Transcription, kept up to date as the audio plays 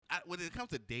when it comes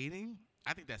to dating,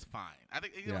 I think that's fine. I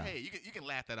think hey, you can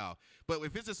laugh that off. But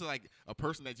if it's just like a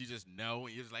person that you just know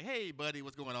and you're just like, hey, buddy,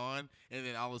 what's going on? And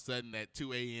then all of a sudden at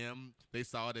 2 a.m. they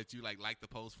saw that you liked the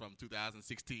post from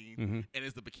 2016, and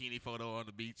it's the bikini photo on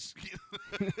the beach.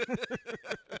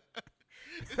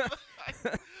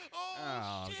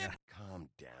 Oh shit! God. Calm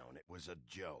down. It was a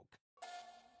joke.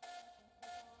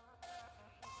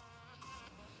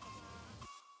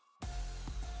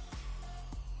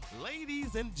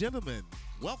 Ladies and gentlemen,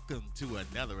 welcome to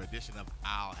another edition of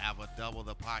I'll Have a Double,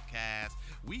 the podcast.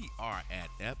 We are at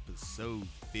episode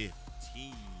 15.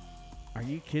 Are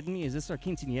you kidding me? Is this our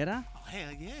quinceañera? Oh,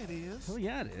 hell yeah, it is. Oh,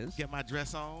 yeah, it is. Get my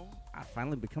dress on. I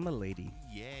finally become a lady.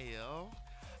 Yeah.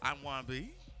 I'm Juan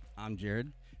B. I'm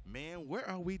Jared. Man, where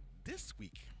are we this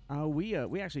week? We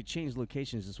actually changed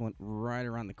locations. Just went right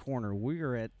around the corner. We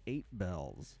are at 8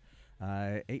 Bells.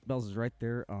 8 Bells is right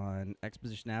there on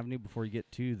Exposition Avenue before you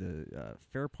get to the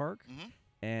Fair Park. Mm-hmm.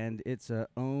 And it's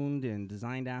owned and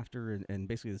designed after and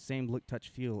basically the same look, touch,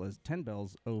 feel as 10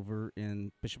 Bells over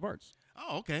in Bishop Arts.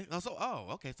 Oh, okay.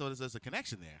 Okay. So there's a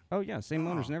connection there. Oh, yeah. Same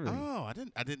owners and everything. Oh,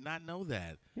 I did not know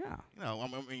that. Yeah. You know, I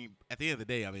mean, at the end of the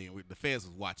day, the feds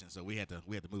was watching, so we had to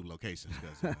move locations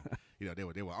because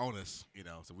they were on us.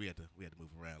 So we had to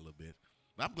move around a little bit.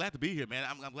 But I'm glad to be here, man.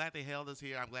 I'm glad they held us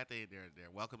here. I'm glad they're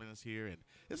welcoming us here, and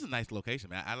this is a nice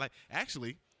location, man.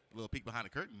 Actually, a little peek behind the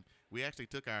curtain. We actually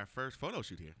took our first photo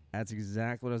shoot here. That's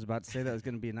exactly what I was about to say. That was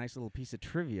going to be a nice little piece of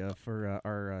trivia for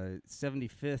our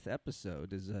 75th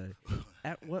episode. Is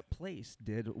at what place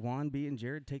did Juan B. and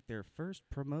Jared take their first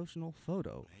promotional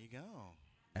photo? There you go.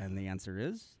 And the answer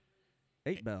is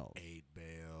 8 Bells. 8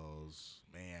 Bells,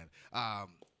 man.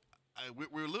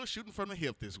 We're a little shooting from the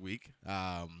hip this week.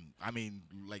 Right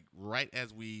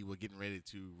as we were getting ready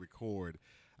to record,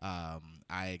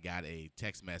 I got a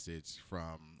text message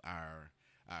from our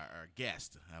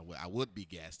guest, our would-be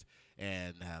guest,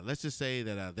 and let's just say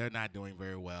that they're not doing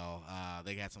very well.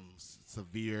 They got some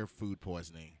severe food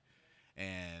poisoning,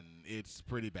 and it's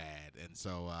pretty bad. And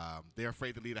so they're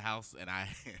afraid to leave the house, and I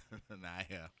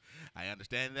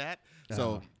understand that.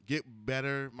 So get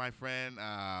better, my friend.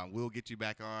 We'll get you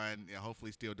back on.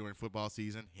 Hopefully, still during football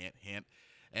season. Hint, hint.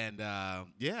 And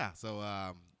So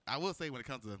I will say, when it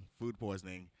comes to food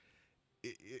poisoning,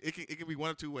 it can be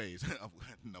one of two ways.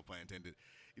 No pun intended.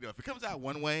 If it comes out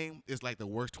one way, it's like the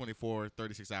worst 24,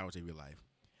 36 hours of your life.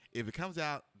 If it comes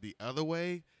out the other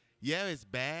way, yeah, it's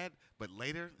bad, but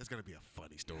later it's gonna be a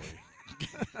funny story.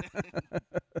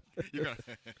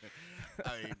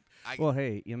 Well,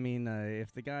 hey,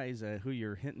 if the guy's who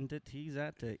you're hinting at,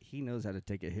 he knows how to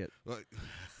take a hit.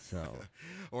 So,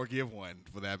 or give one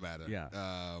for that matter.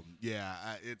 Yeah.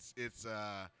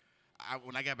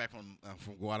 When I got back from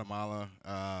Guatemala,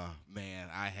 man,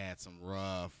 I had some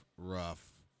rough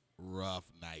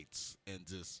nights, and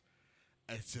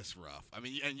it's just rough. I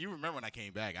mean, and you remember when I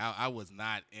came back, I was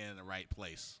not in the right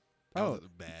place. I was in a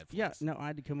bad place. Yeah, no, I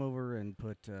had to come over and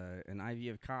put an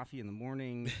IV of coffee in the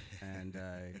morning, and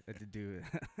had to do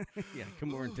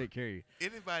come over and take care of you.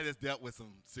 Anybody that's dealt with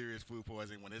some serious food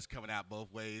poisoning, when it's coming out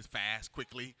both ways, fast,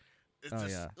 quickly,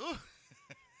 it's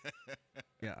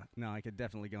Yeah, no, I could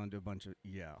definitely go into a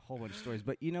whole bunch of stories.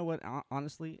 But you know what?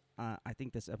 Honestly, I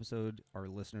think this episode, our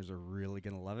listeners are really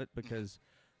going to love it because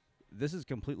this is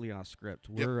completely off script.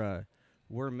 Yep.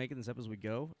 We're making this up as we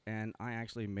go, and I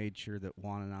actually made sure that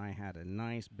Juan and I had a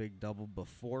nice big double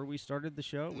before we started the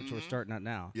show, which we're starting out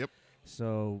now. Yep.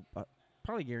 So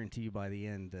probably guarantee you by the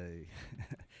end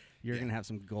you're going to have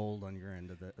some gold on your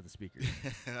end of the speaker.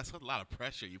 That's a lot of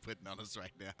pressure you're putting on us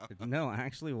right now. No,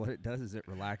 actually what it does is it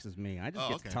relaxes me. I just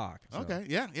get to talk. So. Okay,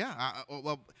 yeah.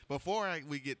 Well, before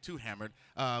we get too hammered,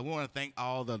 we want to thank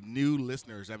all the new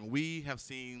listeners. I mean, we have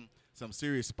seen some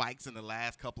serious spikes in the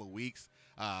last couple of weeks.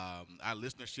 Our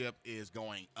listenership is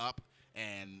going up,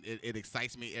 and it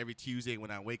excites me every Tuesday when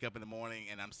I wake up in the morning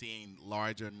and I'm seeing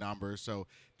larger numbers. So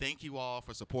thank you all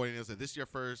for supporting us. If this is your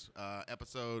first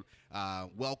episode,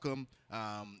 welcome.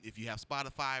 If you have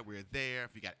Spotify, we're there.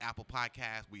 If you got Apple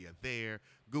Podcasts, we are there.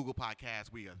 Google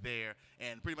Podcasts, we are there.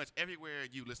 And pretty much everywhere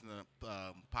you listen to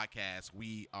podcasts,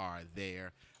 we are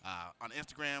there. On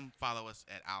Instagram, follow us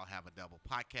at I'll Have a Double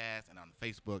Podcast. And on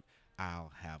Facebook,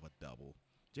 I'll Have a Double.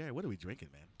 Jerry, what are we drinking,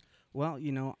 man? Well,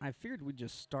 I figured we'd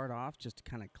just start off just to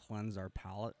kind of cleanse our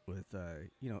palate with, a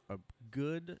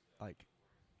good,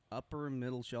 upper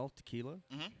middle shelf tequila.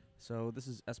 Mm-hmm. So this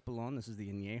is Espolón. This is the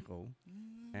Añejo.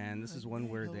 And this is one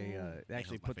where they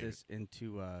actually put this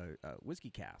into whiskey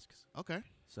casks. Okay.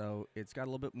 So it's got a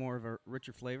little bit more of a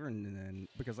richer flavor. And then,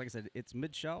 because like I said, it's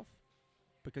mid-shelf.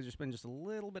 Because you're spending just a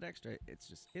little bit extra,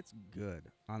 it's good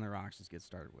on the rocks to get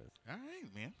started with. All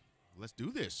right, man. let's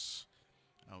do this.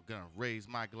 I'm gonna raise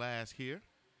my glass here.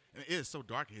 And it is so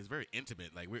dark. It's very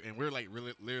intimate. Like we're like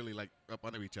really, literally like up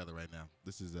under each other right now.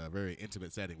 This is a very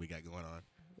intimate setting we got going on.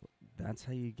 That's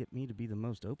how you get me to be the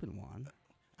most open, Juan.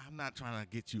 I'm not trying to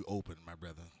get you open, my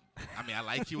brother. I mean, I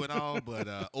like you and all, but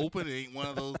open ain't one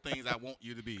of those things I want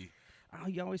you to be. Oh,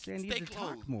 you always say I need Stay to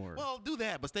closed. talk more. Well, do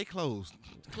that, but stay closed.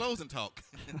 Close and talk.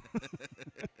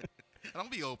 Don't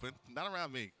be open. Not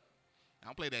around me. I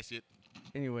don't play that shit.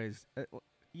 Anyways,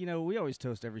 we always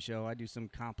toast every show. I do some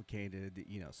complicated,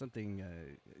 something,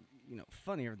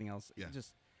 funny, everything else. Yeah.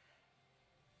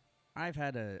 I've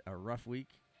had a rough week,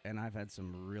 and I've had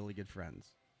some really good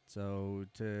friends. So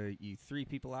to you 3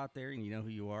 people out there, and you know who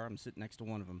you are, I'm sitting next to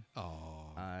one of them.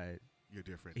 Oh, you're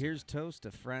different. Here's toast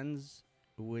to friends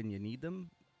when you need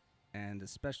them, and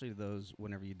especially to those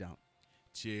whenever you don't.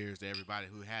 Cheers to everybody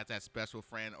who has that special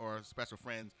friend or special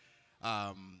friends.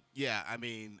 Yeah, I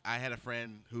mean, I had a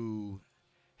friend who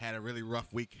had a really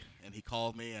rough week, and he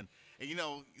called me, and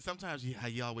sometimes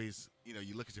you always,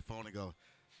 you look at your phone and go,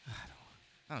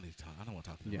 I don't need to talk. I don't want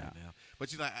to talk to him right now.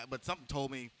 But but something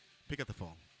told me, pick up the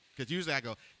phone. Because usually I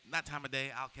go, not time of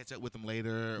day, I'll catch up with them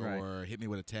later, or hit me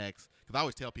with a text. Because I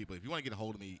always tell people, if you want to get a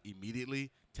hold of me immediately,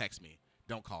 text me.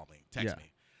 Don't call me. Text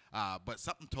me. But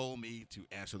something told me to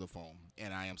answer the phone,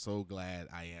 and I am so glad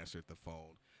I answered the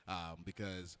phone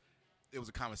because it was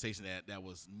a conversation that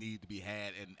was need to be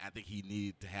had, and I think he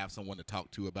needed to have someone to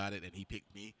talk to about it, and he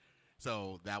picked me.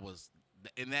 So that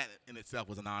in itself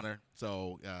was an honor.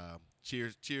 So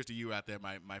cheers to you out there,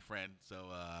 my friend. So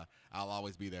I'll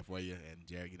always be there for you. And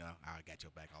Jared, I got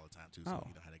your back all the time too. So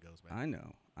you know how that goes, man. I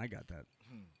know. I got that.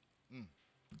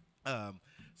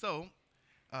 So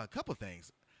a couple of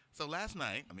things. So last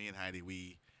night, me and Heidi,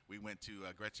 we went to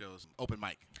Grecio's open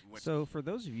mic. So for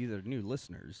those of you that are new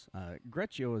listeners,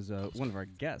 Grecio is one of our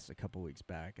guests a couple weeks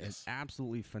back. Yes. An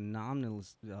absolutely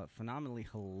phenomenally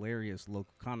hilarious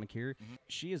local comic here. Mm-hmm.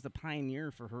 She is the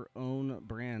pioneer for her own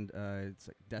brand. It's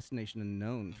like Destination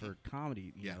Unknown for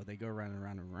comedy. You know, they go around and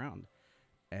around and around.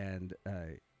 And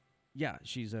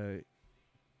she's a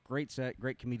great set,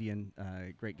 great comedian,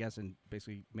 great guest, and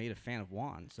basically made a fan of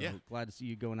Juan. So glad to see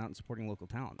you going out and supporting local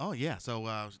talent. Oh, yeah.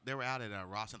 So they were out at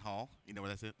Rawson Hall. You know where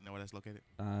that's located?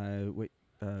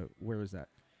 Where was that?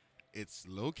 It's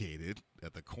located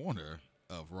at the corner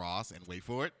of Ross and, wait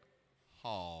for it,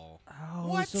 Hall. Oh,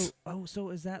 what? So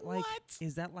is that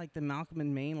like the Malcolm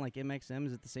and Maine, like MXM?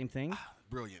 Is it the same thing?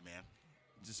 Brilliant, man.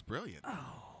 Just brilliant. Oh.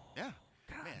 Yeah.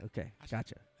 God. Man, okay,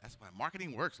 gotcha. That's why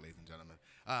marketing works, ladies and gentlemen.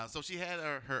 So she had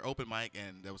her open mic,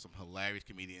 and there was some hilarious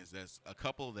comedians. There's a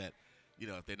couple that,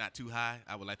 if they're not too high,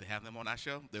 I would like to have them on our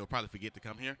show. They would probably forget to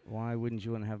come here. Why wouldn't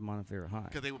you want to have them on if they were high?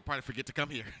 Because they would probably forget to come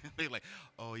here. They're like,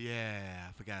 oh, yeah,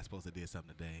 I forgot I was supposed to do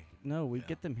something today. No, we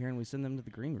get them here and we send them to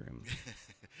the green room.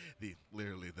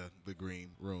 Literally the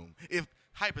green room. If,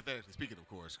 hypothetically speaking, of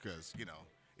course, because,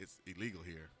 it's illegal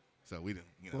here. So we didn't,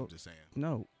 I'm just saying.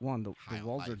 No, Juan, the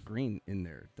walls are life. green in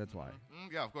there. That's why.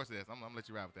 Yeah, of course it is. I'm going to let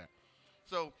you ride with that.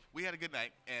 So we had a good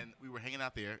night, and we were hanging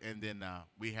out there, and then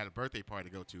we had a birthday party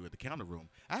to go to at the Counter Room.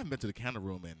 I haven't been to the Counter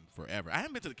Room in forever. I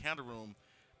haven't been to the Counter Room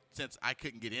since I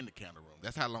couldn't get in the Counter Room.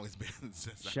 That's how long it's been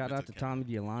since Shout out to Tommy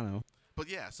Diolano. But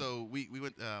yeah, so we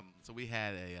went. So we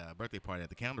had a birthday party at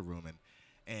the Counter Room,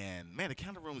 and man, the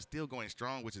Counter Room is still going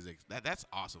strong, which is that's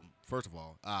awesome. First of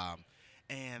all,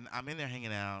 and I'm in there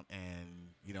hanging out, and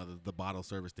the bottle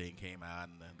service thing came out,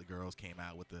 and the girls came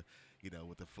out with the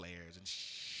with the flares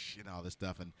and all this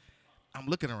stuff, and I'm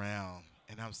looking around,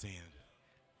 and I'm saying,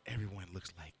 everyone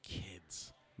looks like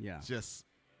kids. Yeah, just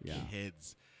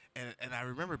kids. And I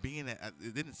remember being at,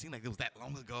 it didn't seem like it was that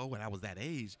long ago when I was that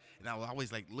age, and I would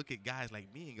always like look at guys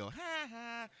like me and go, ha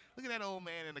ha, look at that old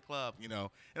man in the club, and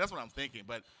that's what I'm thinking.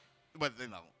 But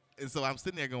and so I'm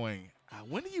sitting there going,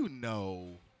 when do you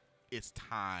know it's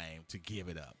time to give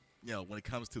it up? When it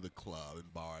comes to the club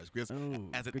and bars, because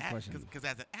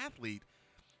as an athlete,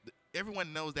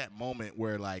 everyone knows that moment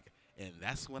where and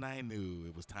that's when I knew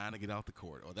it was time to get off the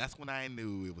court, or that's when I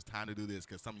knew it was time to do this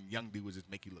because some young dude would just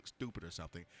make you look stupid or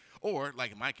something. Or,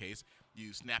 like in my case,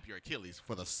 you snap your Achilles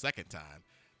for the second time.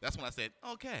 That's when I said,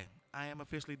 okay, I am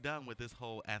officially done with this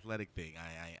whole athletic thing.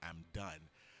 I'm done.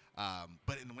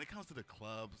 But when it comes to the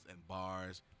clubs and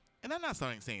bars, and I'm not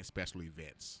saying special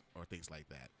events or things like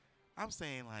that. I'm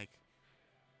saying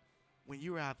when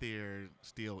you're out there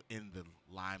still in the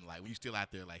limelight, when you're still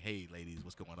out there like, hey, ladies,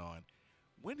 what's going on?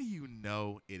 When do you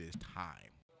know it is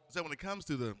time? So when it comes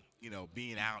to the,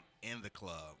 being out in the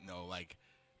club,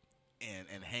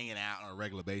 and hanging out on a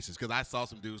regular basis, because I saw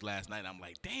some dudes last night, and I'm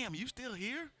like, damn, you still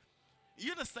here?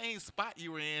 You're in the same spot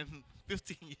you were in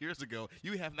 15 years ago.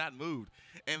 You have not moved,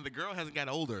 and the girl hasn't got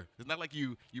older. It's not like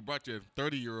you brought your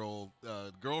 30-year-old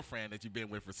girlfriend that you've been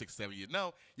with for 6, 7 years.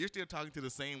 No, you're still talking to the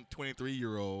same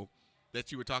 23-year-old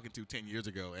that you were talking to 10 years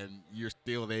ago, and you're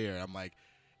still there. I'm like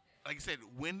I said,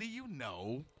 when do you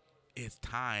know it's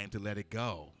time to let it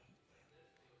go?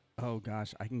 Oh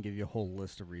gosh, I can give you a whole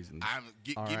list of reasons.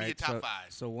 Give me your top 5.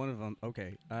 So one of them,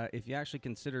 okay. If you actually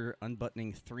consider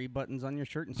unbuttoning 3 buttons on your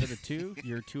shirt instead of 2,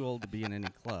 you're too old to be in any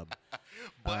club.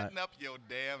 Button up your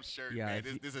damn shirt,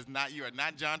 man. This is not, you are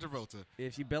not John Travolta.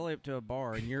 If you belly up to a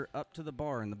bar and you're up to the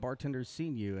bar and the bartender's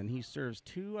seen you and he serves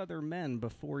 2 other men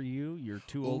before you, you're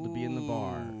too old to be in the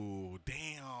bar. Ooh,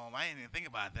 damn. I didn't even think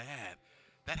about that.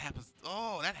 That happens.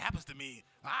 Oh, that happens to me.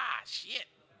 Ah, shit.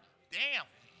 Damn.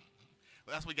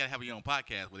 Well, that's why you got to have your own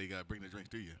podcast where they got to bring the drinks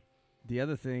to you. The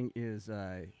other thing is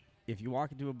if you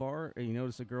walk into a bar and you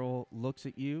notice a girl looks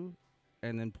at you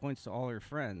and then points to all her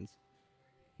friends,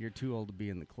 you're too old to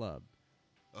be in the club.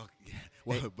 Oh, yeah.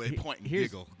 Well, but point and here's,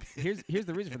 giggle. here's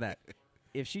the reason for that.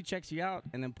 If she checks you out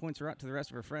and then points her out to the rest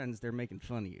of her friends, they're making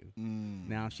fun of you.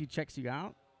 Now, if she checks you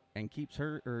out and keeps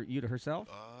her or you to herself,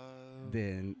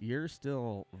 then you're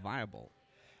still viable.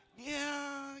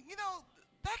 Yeah,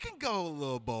 that can go a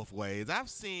little both ways. I've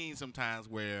seen sometimes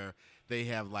where they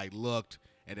have like looked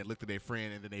and then looked at their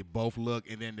friend and then they both look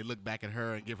and then they look back at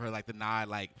her and give her like the nod,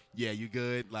 like, yeah, you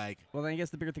good? Like, well, then I guess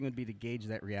the bigger thing would be to gauge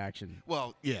that reaction.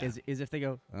 Well, yeah. Is if they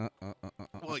go,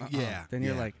 well, yeah. Then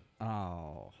you're like,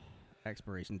 oh,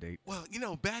 expiration date. Well,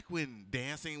 back when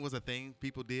dancing was a thing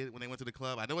people did when they went to the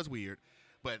club, I know it's weird,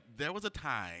 but there was a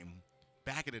time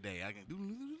back in the day,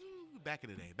 back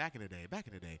in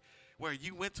the day, where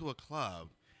you went to a club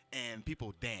and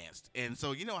people danced. And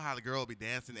so you know how the girl would be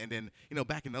dancing, and then,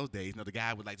 back in those days, the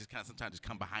guy would like just kind of sometimes just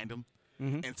come behind them.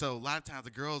 Mm-hmm. And so a lot of times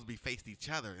the girls would be faced each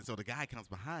other, and so the guy comes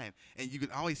behind, and you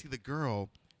could always see the girl,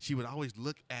 she would always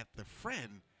look at the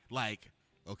friend like,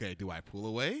 okay, do I pull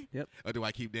away? Yep. Or do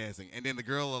I keep dancing? And then the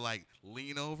girl will like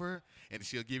lean over, and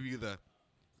she'll give you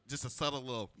just a subtle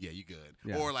little, yeah, you good.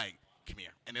 Yeah. Or like, come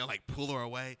here. And they'll like pull her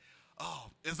away.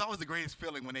 Oh, it's always the greatest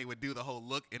feeling when they would do the whole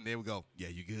look and they would go, yeah,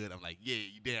 you good? I'm like, yeah,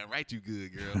 you damn right you good,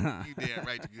 girl. You damn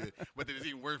right you good. But then it's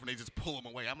even worse when they just pull them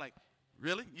away. I'm like,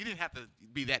 really? You didn't have to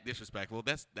be that disrespectful.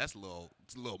 That's it's a little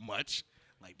much.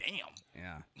 I'm like, damn.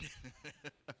 Yeah.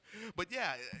 But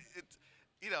yeah, it's,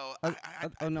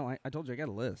 I told you I got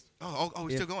a list. Oh,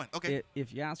 we're still going. Okay.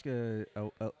 If you ask a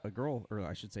girl, or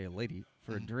I should say a lady,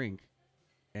 for a drink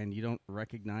and you don't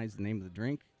recognize the name of the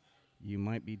drink, you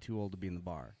might be too old to be in the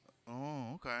bar.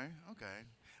 Oh, okay.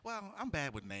 Well, I'm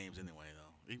bad with names anyway,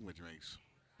 though, even with drinks.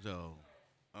 So,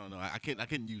 I don't know. I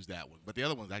couldn't use that one. But the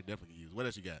other ones I definitely use. What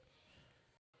else you got?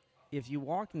 If you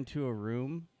walk into a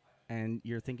room and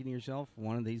you're thinking to yourself,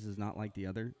 one of these is not like the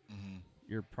other,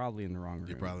 you're probably in the wrong room.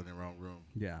 You're probably in the wrong room.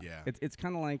 Yeah. It's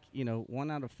kind of like,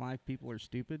 1 out of 5 people are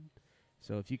stupid.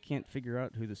 So if you can't figure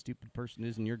out who the stupid person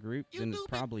is in your group, then it's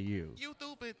probably you. You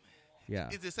stupid. Yeah.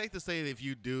 Is it safe to say that if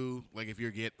you do, like if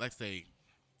you get, let's say,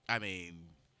 I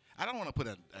don't want to put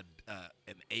an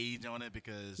age on it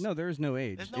because no, there is no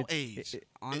age. There's no age.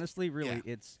 Honestly,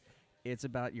 it's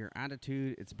about your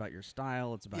attitude. It's about your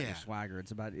style. It's about your swagger.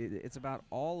 It's about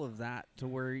all of that to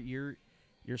where you're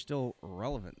still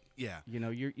relevant. Yeah.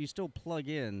 You still plug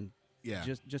in. Yeah.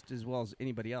 Just as well as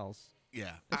anybody else.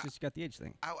 Yeah. It's just got the age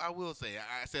thing. I will say,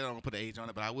 I said I don't want to put an age on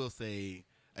it, but I will say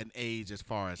an age as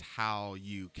far as how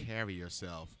you carry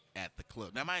yourself at the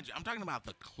club. Now, mind you, I'm talking about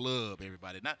the club,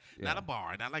 everybody, not a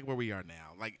bar, not like where we are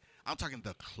now. Like, I'm talking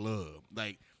the club,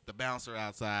 like the bouncer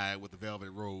outside with the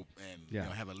velvet rope and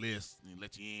have a list and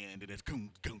let you in, and then it's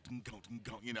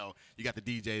you got the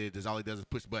DJ that all he does is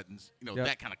push buttons,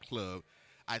 that kind of club.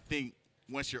 I think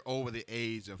once you're over the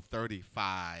age of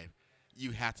 35,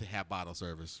 you have to have bottle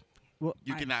service. Well,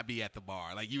 you cannot be at the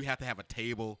bar. Like, you have to have a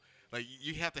table. Like,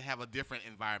 you have to have a different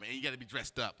environment, and you got to be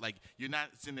dressed up. Like, you're not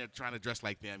sitting there trying to dress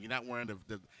like them. You're not wearing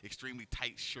the extremely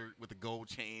tight shirt with the gold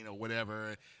chain or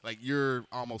whatever. Like, you're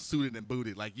almost suited and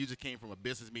booted. Like, you just came from a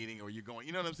business meeting or you're going,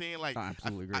 you know what I'm saying? Like, I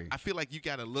absolutely agree. I feel like you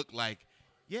got to look like,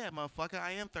 yeah, motherfucker,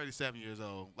 I am 37 years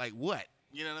old. Like, what?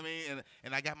 You know what I mean?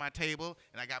 And I got my table,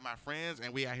 and I got my friends,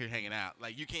 and we out here hanging out.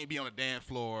 Like, you can't be on the dance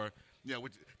floor,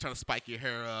 trying to spike your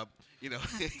hair up,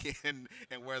 and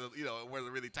wear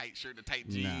the really tight shirt, the tight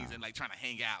jeans, and like trying to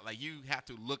hang out. Like, you have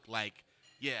to look like,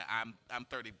 yeah, I'm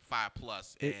 35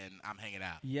 plus and I'm hanging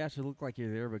out. You have to look like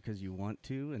you're there because you want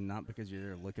to, and not because you're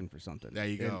there looking for something. There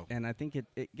you go. And I think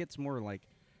it gets more like,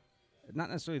 not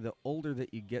necessarily the older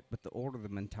that you get, but the older the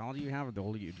mentality you have, or the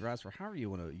older you dress, or however you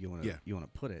want to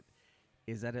put it,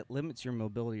 is that it limits your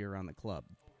mobility around the club.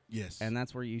 Yes. And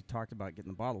that's where you talked about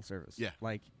getting the bottle service. Yeah.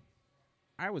 Like,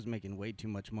 I was making way too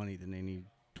much money than any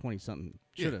 20-something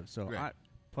should have. So right. I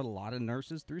put a lot of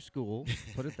nurses through school,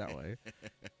 put it that way,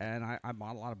 and I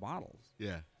bought a lot of bottles.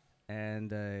 Yeah.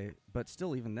 And but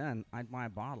still, even then, I'd buy a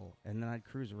bottle, and then I'd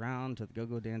cruise around to the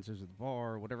go-go dancers at the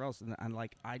bar or whatever else, and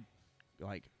I'd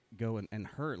go and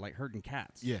herd, like herding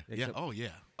cats. Yeah. Yeah. Except- Oh, yeah.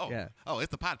 Oh, Yeah. Oh,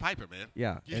 it's the Pied Piper, man.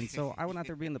 Yeah. And so I went out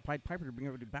there being the Pied Piper to bring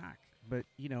everybody back. But,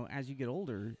 as you get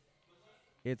older,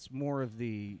 it's more of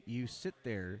you sit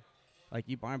there, like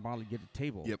you buy a bottle, you get a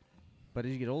table. Yep. But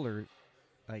as you get older,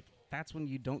 like that's when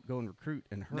you don't go and recruit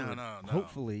and herd. No.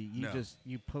 Hopefully you No.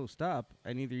 you post up,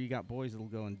 and either you got boys that'll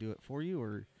go and do it for you,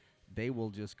 or they will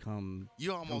just come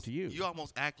You to you. You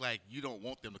almost act like you don't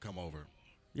want them to come over.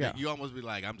 Yeah. Like, you almost be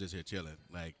like, I'm just here chilling.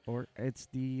 Like, Or it's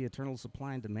the eternal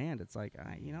supply and demand. It's like,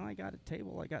 I got a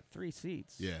table, I got 3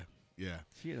 seats. yeah, yeah.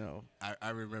 I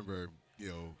remember,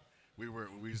 when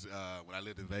I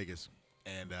lived in Vegas,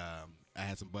 and I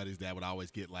had some buddies that would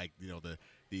always get like,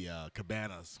 the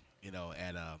cabanas,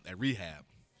 at rehab,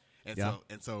 and Yeah.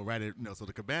 so right, so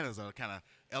the cabanas are kind of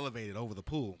elevated over the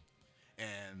pool,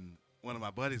 and one of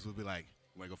my buddies would be like,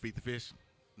 "You want to go feed the fish?"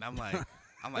 And I'm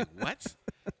like, what?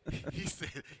 He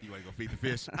said, "You want to go feed the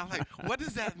fish?" I'm like, what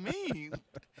does that mean?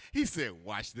 He said,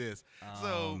 "Watch this." Oh,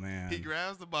 So man. he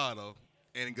grabs the bottle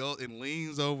and goes and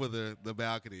leans over the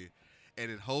balcony, and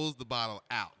it holds the bottle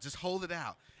out. Just hold it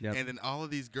out. Yep. And then all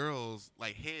of these girls,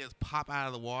 like, heads pop out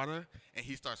of the water, and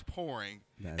he starts pouring.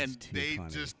 That's and too they funny.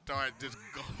 just start just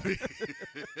going.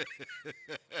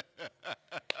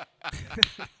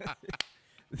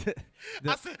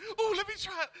 I said, "Oh, let me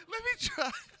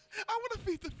try. I want to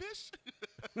feed the fish."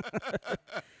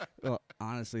 Well,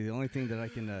 honestly, the only thing that I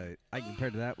can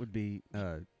compare to that would be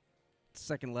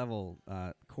second level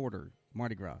quarter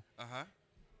Mardi Gras. Uh-huh.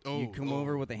 You come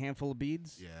over with a handful of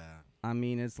beads. Yeah. I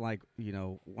mean, it's like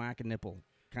whack a nipple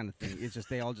kind of thing. It's just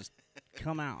they all just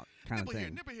come out kind Nipple of here,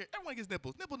 thing. nipple here. Everyone gets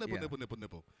nipples. Nipple, Yeah.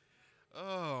 nipple.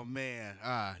 Oh, man.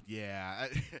 Yeah.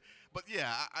 But,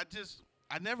 yeah,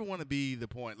 I never want to be the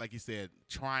point, like you said,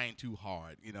 trying too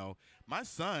hard. My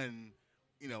son,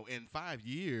 in 5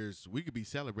 years, we could be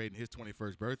celebrating his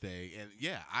 21st birthday. And,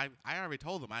 yeah, I already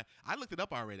told him. I looked it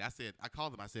up already. I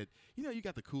called him. I said, you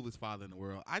got the coolest father in the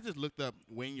world. I just looked up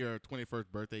when your 21st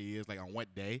birthday is, like on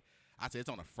what day. I said, it's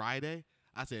on a Friday.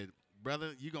 I said,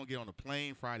 brother, you're going to get on a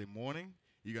plane Friday morning.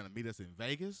 You're going to meet us in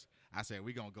Vegas. I said,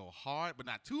 we're going to go hard, but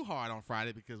not too hard on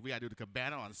Friday because we got to do the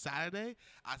cabana on Saturday.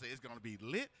 I said, it's going to be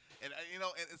lit. And,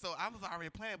 and so I was already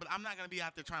planning, but I'm not going to be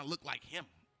out there trying to look like him.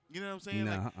 You know what I'm saying?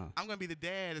 No, Like, I'm going to be the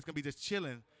dad that's going to be just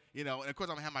chilling, and of course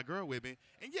I'm going to have my girl with me.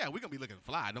 And, yeah, we're going to be looking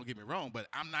fly, don't get me wrong, but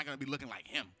I'm not going to be looking like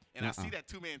him. And I see that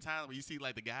too many times where you see,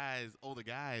 like, older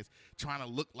guys trying to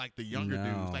look like the younger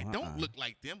dudes. Like, don't look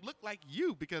like them. Look like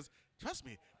you because, trust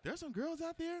me, there's some girls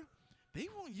out there, they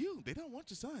want you. They don't want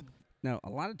your son. No, a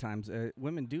lot of times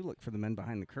women do look for the men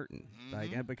behind the curtain,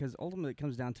 like, because ultimately it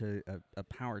comes down to a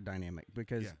power dynamic.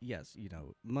 Because yes,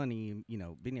 money,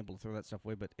 being able to throw that stuff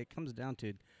away, but it comes down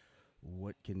to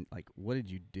what did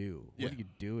you do? Yeah. What are you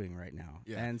doing right now?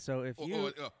 Yeah. And so if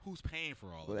you who's paying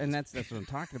for all of well, this? and that's what I'm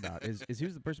talking about is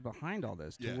who's the person behind all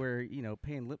this to Yeah. where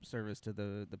paying lip service to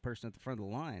the person at the front of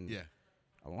the line. Yeah.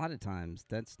 A lot of times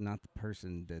that's not the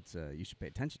person that's you should pay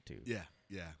attention to. Yeah.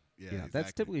 That's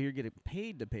exactly. typically who you're getting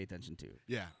paid to pay attention to.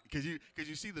 Yeah, because you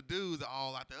see the dudes are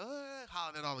all out there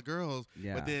hollering at all the girls,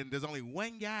 Yeah. but then there's only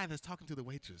one guy that's talking to the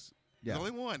waitress. Yeah. There's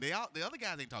only one. The other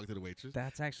guys ain't talking to the waitress.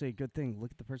 That's actually a good thing. Look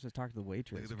at the person that's talking to the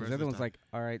waitress. the Because person everyone's that's like,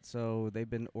 all right, so they've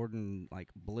been ordering like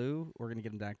blue. We're gonna get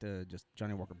them back to just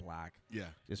Johnny Walker Black, Yeah.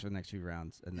 just for the next few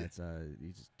rounds, and Yeah. that's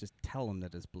you just tell them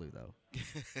that it's blue though,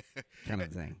 kind of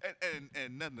thing.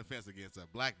 And nothing offense against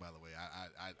Black, by the way.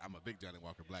 I'm a big Johnny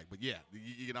Walker Black, but yeah,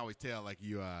 you can always tell like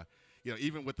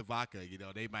even with the vodka,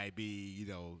 they might be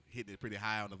hitting it pretty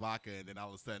high on the vodka, and then all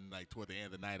of a sudden, like toward the end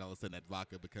of the night, all of a sudden that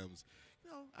vodka becomes.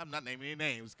 I'm not naming any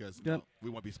names because we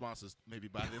won't be sponsors maybe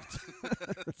by them.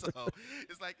 So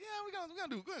it's like, yeah, we're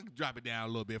gonna drop it down a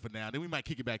little bit for now. Then we might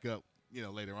kick it back up,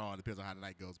 later on. Depends on how the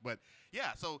night goes. But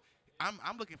yeah, so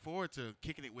I'm looking forward to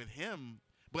kicking it with him.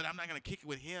 But I'm not gonna kick it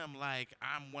with him like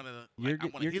I'm one of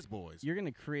his boys. You're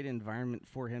gonna create an environment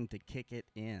for him to kick it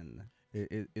in.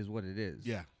 Is what it is.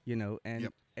 Yeah.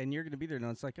 And you're going to be there. And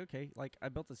it's like, okay, like I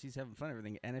built this, he's having fun and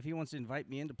everything. And if he wants to invite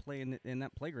me in to play in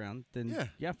that playground, then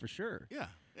yeah, for sure. Yeah.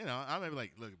 I may be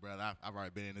like, look, brother, I've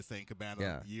already been in the same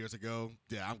cabana years ago.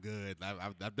 Yeah, I'm good.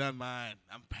 I've done mine.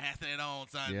 I'm passing it on,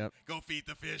 son. Yep. Go feed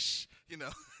the fish,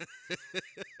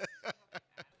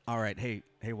 All right, hey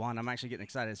Juan, I'm actually getting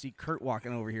excited. I see Kurt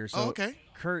walking over here. So Oh, okay.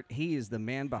 Kurt, he is the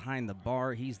man behind the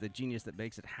bar. He's the genius that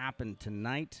makes it happen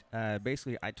tonight.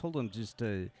 Basically, I told him just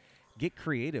to get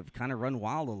creative, kind of run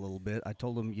wild a little bit. I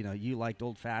told him, you liked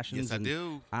old fashions. Yes, I and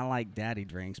do. I like daddy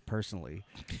drinks personally.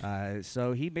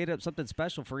 So he made up something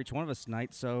special for each one of us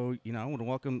tonight. So, I want to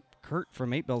welcome Kurt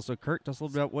from 8 Bell. So, Kurt, tell us a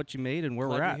little bit about what you made and where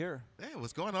Glad we're to at. be here. Hey,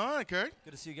 what's going on, Kurt?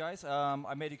 Good to see you guys.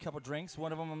 I made a couple drinks.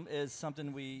 One of them is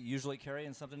something we usually carry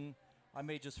and something I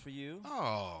made just for you.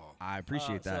 Oh, I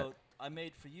appreciate that. So I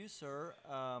made for you, sir,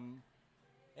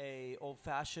 a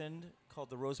old-fashioned called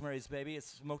the Rosemary's Baby. It's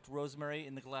smoked rosemary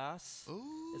in the glass. ooh.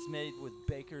 It's made with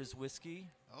Baker's whiskey,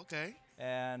 Okay.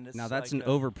 and it's Now, that's like an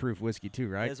overproof whiskey, too,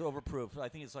 right? It's overproof. I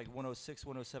think it's like 106,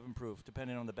 107 proof,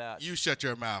 depending on the batch. You shut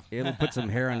your mouth. It'll put some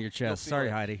hair on your chest. feel Sorry,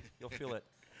 it. Heidi. You'll feel it.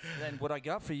 Then what I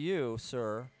got for you,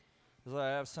 sir, is I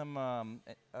have some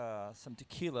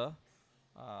tequila.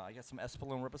 I got some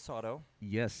Espolón Reposado.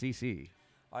 Yes, CC.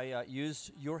 I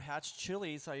used your hatch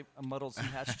chilies. I muddled some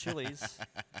hatch chilies,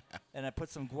 and I put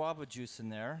some guava juice in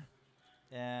there.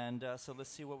 And so let's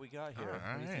see what we got here. All What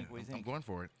do you right. think? What do you I'm think? going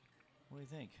for it. What do you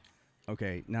think?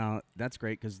 Okay, now that's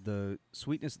great because the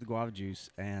sweetness of the guava juice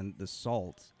and the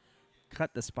salt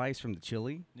cut the spice from the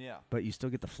chili, Yeah. but you still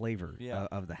get the flavor Yeah.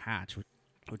 of the hatch,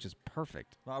 which is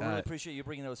perfect. Well, I really appreciate you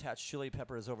bringing those hatch chili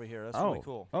peppers over here. That's oh, really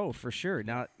cool. Oh, for sure.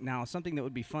 Now, something that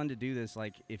would be fun to do this,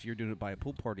 like if you're doing it by a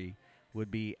pool party, would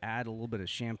be add a little bit of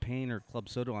champagne or club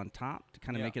soda on top to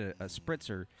kind of Yeah. make it a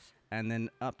spritzer, and then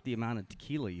up the amount of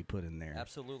tequila you put in there.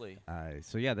 Absolutely.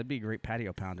 So yeah, that'd be a great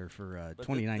patio pounder for But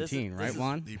 2019, this right, is-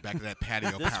 Juan? You back to that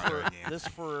patio This pounder for again. this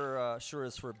for sure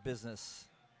is for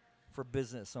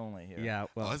business only here. Yeah.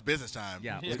 Well, Oh, it's business time.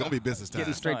 Yeah. It's gonna be business time.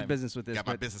 getting straight to time. business with this. Got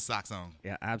my but- business socks on.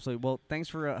 Yeah, absolutely. Well, thanks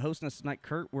for hosting us tonight,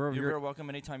 Kurt. We're over You're here. very welcome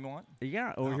anytime you want.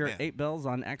 Yeah, over Oh, here man. at 8 Bells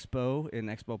on Expo in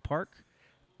Expo Park.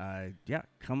 Yeah,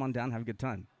 come on down, have a good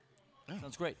time.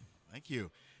 Sounds great. Thank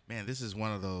you, man. This is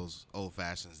one of those old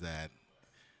fashions that,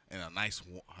 in a nice,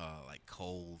 like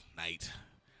cold night,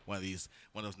 one of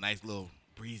those nice little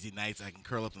breezy nights, I can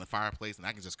curl up in the fireplace and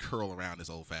I can just curl around this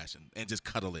old fashioned and just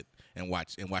cuddle it and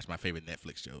watch my favorite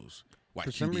Netflix shows. Watch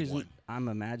For some QB1. reason, I'm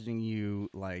imagining you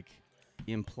like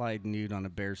implied nude on a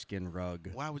bearskin rug.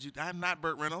 Why would you? I'm not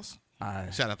Burt Reynolds.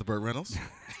 Uh, Shout out to Burt Reynolds.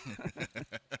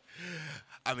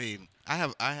 I mean,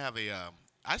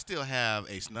 I still have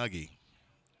a Snuggie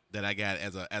that I got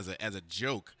as a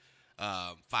joke.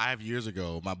 5 years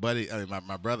ago, my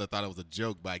brother thought it was a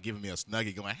joke by giving me a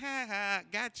Snuggie, going, "Ha ha,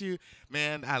 got you,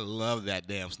 man." I love that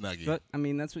damn Snuggie. But I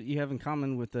mean, that's what you have in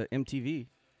common with MTV.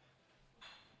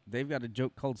 They've got a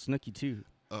joke called Snooki too.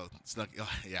 Oh, Snuggie.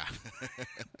 Oh, yeah.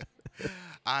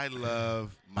 I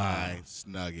love my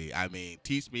Snuggie. I mean,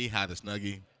 teach me how to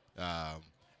Snuggie.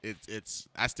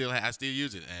 I still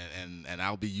use it, and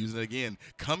I'll be using it again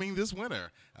coming this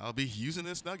winter. I'll be using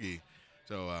this Snuggie.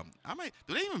 So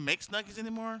do they even make Snuggies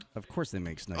anymore? Of course, they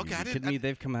make Snuggies. Okay, You kidding me?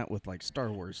 They've come out with like Star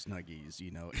Wars Snuggies,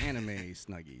 anime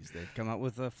Snuggies. They've come out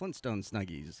with Flintstone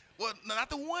Snuggies. Well, no, not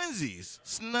the onesies.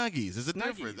 Snuggies. Is it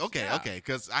Snuggies, different? Okay, yeah. okay.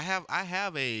 Because I have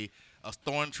a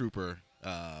Stormtrooper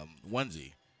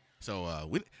onesie. So are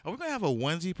we gonna have a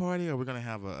onesie party or are we gonna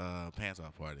have a pants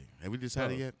off party? Have we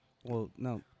decided Both. yet? Well,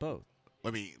 no, both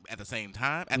I mean, at the same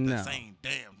time? At No. the same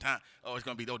damn time. Oh, it's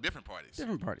gonna be different parties.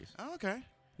 different parties. Oh, okay.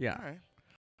 Yeah. All right.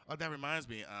 Oh, that reminds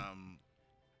me.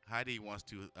 Heidi wants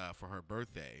to for her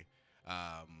birthday.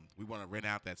 We want to rent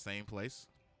out that same place,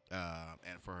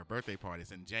 and for her birthday party,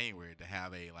 it's in January to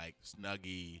have a like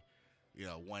Snuggie,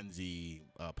 onesie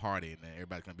party, and then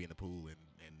everybody's gonna be in the pool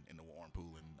and in the warm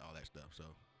pool and all that stuff. So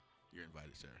you're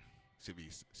invited, sir. Should be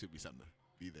something to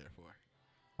be there for.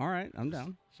 All right, I'm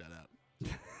down. Shout out.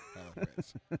 Hello,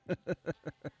 friends.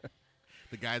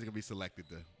 The guys are gonna be selected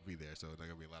to be there, so there's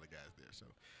gonna be a lot of guys there. So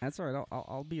That's all right.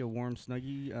 I'll be a warm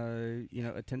Snuggie,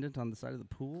 attendant on the side of the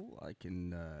pool. I can,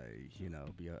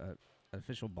 be a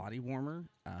official body warmer.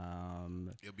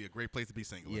 it'll be a great place to be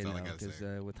single. You That's all know, I gotta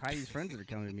say. with Heidi's friends that are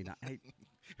coming to me now, hey,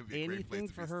 It'll be a great place anything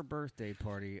to for be her birthday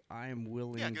party, I am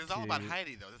willing. Yeah, because it's all about to-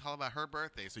 Heidi, though. It's all about her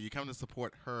birthday, so you come to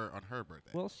support her on her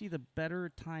birthday. Well, see, the better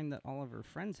time that all of her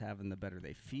friends have, and the better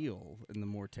they feel, and the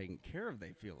more taken care of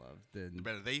they feel of, then the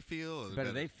better they feel, or the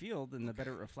better they feel, then the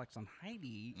better it reflects on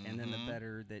Heidi, and then the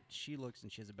better that she looks and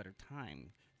she has a better time.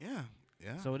 Yeah,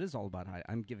 yeah. So it is all about Heidi.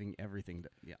 I'm giving everything to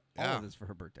all Yeah. of this for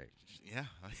her birthday. yeah.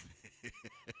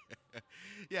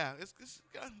 Yeah, it's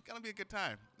gonna be a good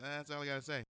time. That's all I gotta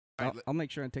say. All right, I'll make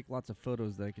sure and take lots of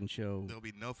photos that I can show there'll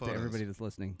be no to photos. everybody that's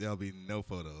listening. There'll be no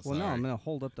photos. Well, no, sorry. I'm going to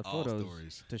hold up the All photos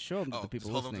stories. to show them to Oh, the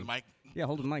people just hold them to listening. the mic. Yeah,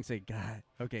 hold the mic and say, God,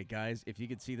 okay, guys, if you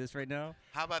could see this right now.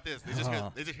 How about this? They just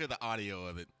hear the audio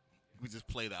of it. we just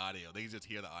play the audio. They can just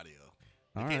hear the audio.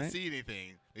 They All can't right. see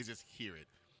anything. They just hear it,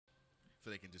 so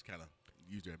they can just kind of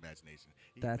use their imagination.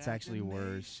 That's actually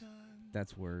worse. Imagination.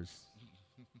 That's worse.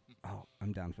 Oh,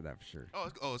 I'm down for that for sure.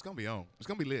 It's gonna be on. It's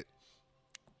gonna be lit.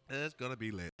 It's gonna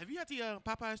be lit. Have you had the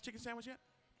Popeyes chicken sandwich yet?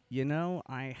 You know,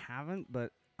 I haven't,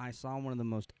 but I saw one of the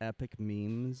most epic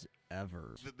memes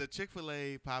ever. The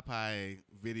Chick-fil-A Popeye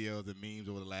videos and memes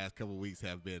over the last couple of weeks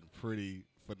have been pretty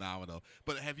phenomenal.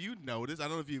 But have you noticed? I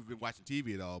don't know if you've been watching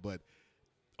TV at all, but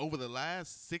over the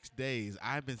last 6 days,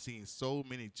 I've been seeing so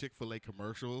many Chick-fil-A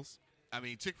commercials. I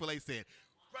mean, Chick-fil-A said,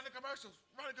 run the commercials,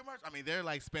 run the commercials. I mean, they're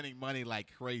like spending money like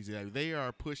crazy. Like, they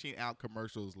are pushing out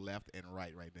commercials left and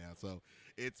right now. So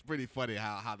it's pretty funny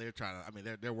how they're trying to. I mean,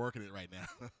 they're working it right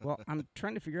now. Well, I'm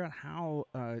trying to figure out how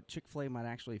Chick-fil-A might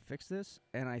actually fix this,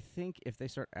 and I think if they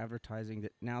start advertising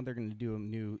that now they're going to do a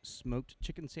new smoked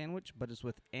chicken sandwich, but it's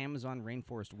with Amazon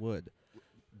rainforest wood,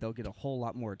 they'll get a whole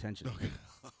lot more attention.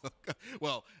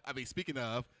 Well, I mean, speaking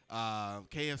of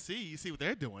KFC, you see what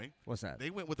they're doing. What's that? They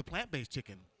went with the plant-based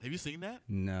chicken. Have you seen that?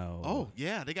 No. Oh,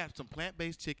 yeah. They got some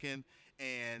plant-based chicken,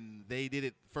 and they did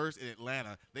it first in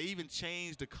Atlanta. They even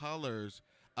changed the colors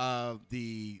of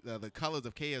the colors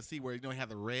of KFC where, you have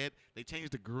the red. They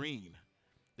changed to green.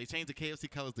 They changed the KFC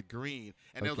colors to green.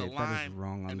 And there was a that line. is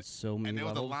wrong on and, so many and there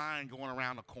levels. was a line going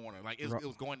around the corner. Like, it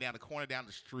was going down the corner down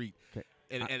the street. 'Kay.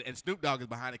 And Snoop Dogg is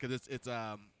behind it because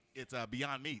it's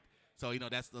Beyond Meat. So,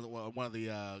 that's one of the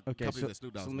companies that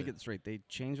Snoop Dogg's so let me with. get this straight. They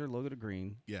changed their logo to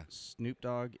green. Yeah. Snoop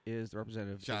Dogg is the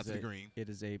representative. Shout out to the It's green. It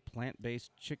is a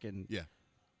plant-based chicken. Yeah.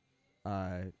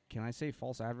 Can I say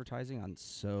false advertising on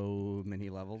so many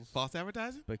levels? False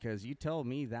advertising? Because you tell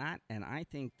me that, and I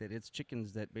think that it's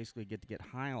chickens that basically get to get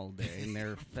high all day, and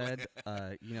they're fed, Ooh,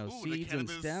 the seeds and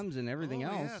cannabis- stems and everything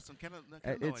else. Yeah, some kind of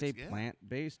It's a yeah.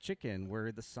 plant-based chicken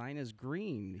where the sign is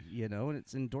green, and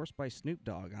it's endorsed by Snoop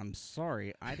Dogg. I'm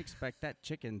sorry, I'd expect that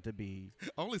chicken to be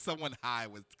Only someone high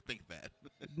would think that.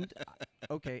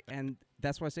 okay, and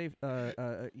that's why I say,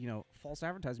 false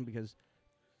advertising, because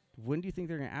when do you think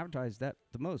they're going to advertise that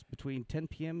the most? Between 10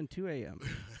 p.m. and 2 a.m.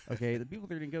 Okay, the people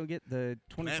that are going to go get the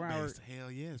 24-hour. Plant-based. Hell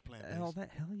yeah, it's plant-based.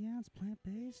 Hell yeah, it's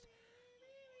plant-based.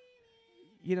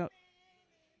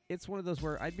 It's one of those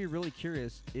where I'd be really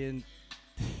curious in.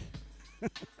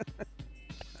 It's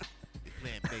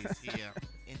plant-based here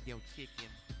in your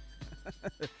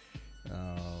chicken.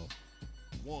 Oh.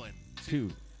 1, 2,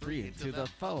 2, 3 into the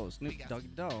foe. We Snoop got Doggy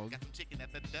Dog. Got some chicken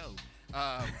at the dough.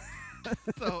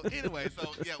 So anyway,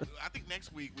 yeah, I think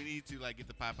next week we need to get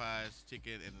the Popeyes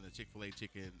chicken and then the Chick-fil-A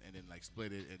chicken and then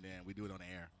split it and then we do it on the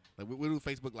air. Like we'll do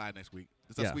Facebook Live next week.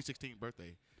 It's our Yeah. Sweet 16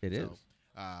 birthday. It is.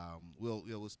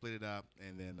 We'll split it up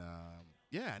and then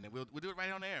and then we'll do it right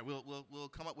on air. We'll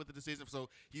come up with a decision so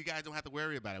you guys don't have to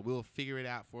worry about it. We'll figure it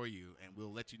out for you and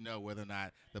we'll let you know whether or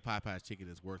not the Popeyes chicken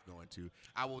is worth going to.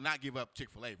 I will not give up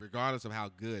Chick-fil-A regardless of how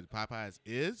good Popeyes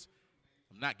is.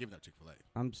 I'm not giving up Chick-fil-A.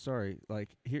 I'm sorry.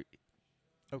 Here.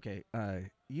 Okay.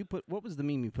 What was the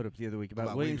meme you put up the other week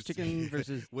about Williams Chicken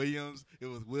versus Williams? It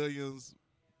was Williams,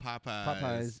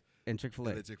 Popeyes and Chick-fil-A?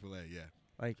 and the Chick-fil-A.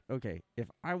 Yeah. Okay, if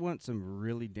I want some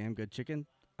really damn good chicken,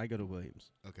 I go to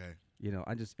Williams. Okay.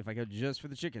 If I go just for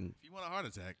the chicken, If you want a heart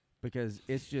attack, because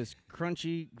it's just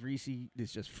crunchy, greasy,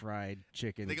 it's just fried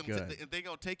chicken. they Good.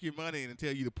 gonna take your money and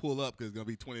tell you to pull up because it's gonna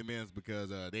be 20 minutes because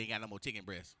they ain't got no more chicken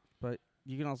breasts. But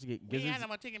you can also get We ain't gizzards. got no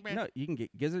more chicken breasts. No, you can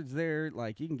get gizzards there.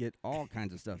 You can get all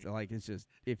kinds of stuff. It's just,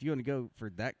 if you want to go for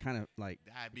that kind of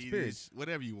Diabetes, experience,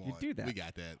 whatever you want. do that. We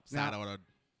got that. Now- Side order.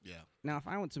 Yeah. Now, if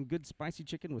I want some good spicy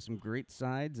chicken with some great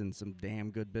sides and some damn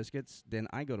good biscuits, then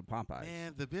I go to Popeyes.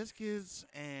 Man, the biscuits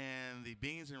and the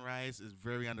beans and rice is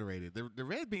very underrated. The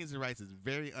red beans and rice is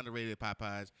very underrated at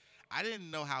Popeyes. I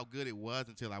didn't know how good it was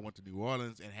until I went to New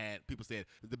Orleans and had people said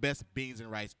the best beans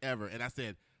and rice ever. And I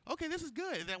said, okay, this is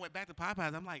good. And then I went back to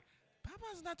Popeyes. I'm like,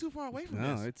 Popeyes is not too far away from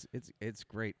No, this. it's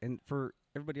great. And for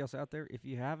everybody else out there, if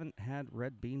you haven't had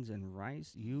red beans and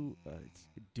rice, it's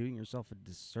doing yourself a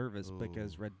disservice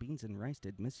because red beans and rice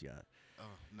did miss you. Oh,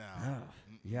 no.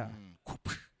 Yeah,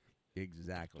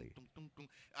 exactly.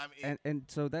 I mean, And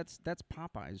so that's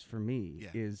Popeyes for me. Yeah.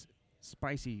 Is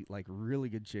spicy, really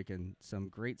good chicken, some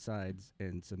great sides,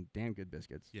 and some damn good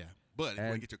biscuits. yeah. But if you want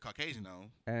to and- get your Caucasian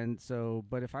on, And so,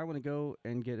 but if I want to go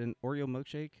and get an Oreo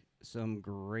milkshake, some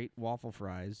great waffle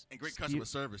fries, and great customer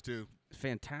service, too.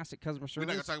 fantastic customer We're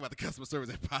not going service, to talk about the customer service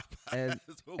at Popeyes.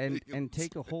 or and Williams.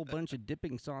 take a whole bunch of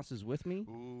dipping sauces with me,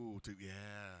 Ooh, yeah.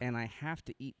 and I have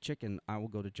to eat chicken, I will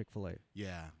go to Chick-fil-A.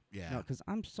 Yeah, yeah. No, because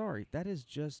I'm sorry, that is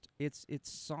just it's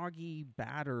soggy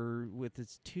batter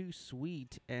it's too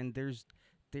sweet, and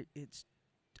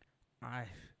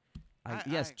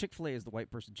yes, Chick-fil-A is the white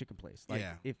person chicken place.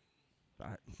 Yeah. If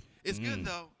It's good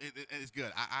though. It's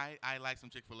good. I like some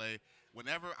Chick-fil-A.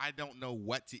 Whenever I don't know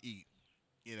what to eat,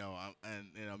 me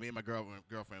and my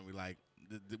girlfriend,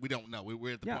 we don't know.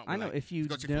 We're at the point. I know. Like, if you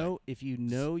let's go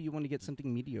Chick-fil-A. you want to get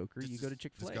something mediocre, you go to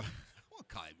Chick-fil-A. I won't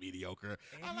call it mediocre.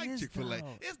 I like Chick-fil-A.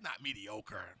 It's not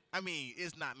mediocre. I mean,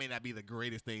 may not be the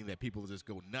greatest thing that people just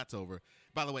go nuts over.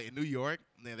 By the way, in New York,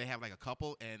 they have like a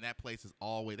couple, and that place is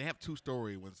always. They have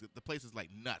 2-story ones. The place is like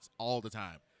nuts all the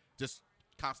time, just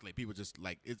constantly. People just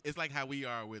like it's like how we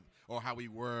are how we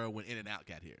were when In-N-Out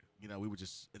got here. We were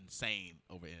just insane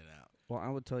over In-N-Out. Well, I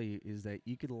would tell you is that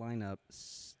you could line up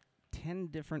 10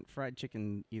 different fried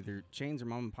chicken, either chains or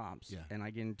mom and pops, and I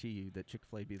guarantee you that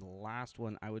Chick-fil-A would be the last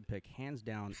one I would pick, hands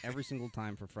down, every single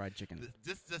time for fried chicken.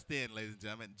 Just then, ladies and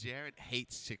gentlemen, Jared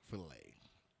hates Chick-fil-A.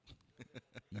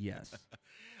 Yes.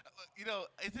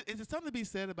 Is it something to be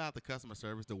said about the customer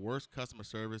service? The worse customer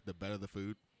service, the better the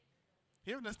food.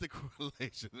 Here's the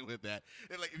correlation with that.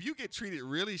 And like, if you get treated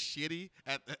really shitty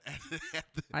at the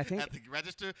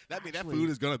register, that means that food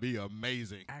is going to be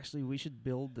amazing. Actually, we should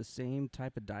build the same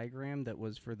type of diagram that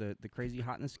was for the crazy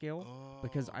hotness scale,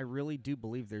 because I really do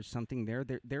believe there's something there.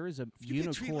 There is a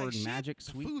unicorn magic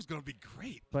sweet. The food's going to be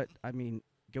great. But, I mean,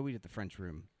 go eat at the French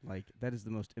Room. Like, that is the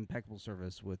most impeccable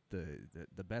service with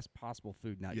the best possible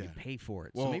food. Now, you pay for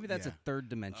it. So maybe that's a third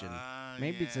dimension.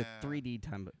 Maybe it's a 3D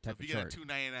type so of if you chart. get a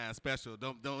 $2.99 special,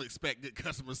 don't expect good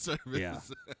customer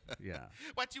service. Yeah.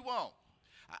 What you want?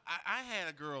 I had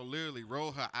a girl literally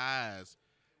roll her eyes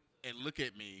and look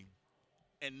at me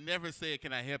and never said,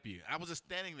 "Can I help you?" I was just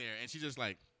standing there, and she just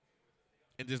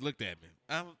looked at me.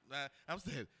 I'm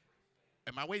saying,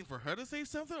 am I waiting for her to say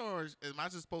something, or am I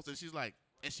just supposed to? She's like,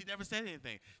 and she never said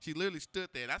anything. She literally stood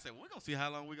there, and I said, we're going to see how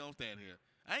long we're going to stand here.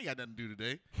 I ain't got nothing to do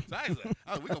today. So I was like,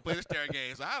 we're going to play the stare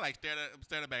game. So I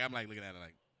staring back. I'm like looking at her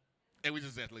like, and we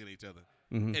just sat looking at each other.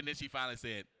 Mm-hmm. And then she finally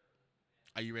said,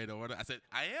 "Are you ready to order?" I said,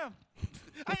 "I am.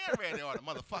 I am ready to order,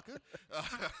 motherfucker."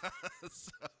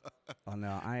 Oh,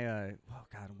 no.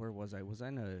 God, where was I? Was I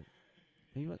in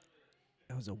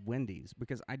it was a Wendy's,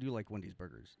 because I do like Wendy's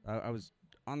burgers. I was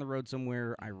on the road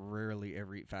somewhere. I rarely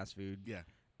ever eat fast food. Yeah.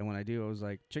 And when I do, I was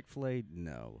like, Chick-fil-A,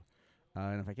 no.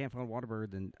 And if I can't find Whataburger,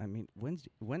 then, I mean,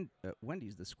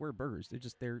 Wendy's, the square burgers, they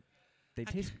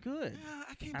taste good.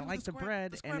 Yeah, I like the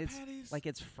bread, and it's patties. like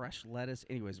it's fresh lettuce.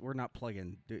 Anyways, we're not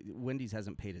plugging. Wendy's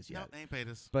hasn't paid us yet. No, they ain't paid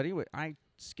us. But anyway, I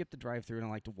skip the drive-thru, and I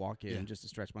like to walk in just to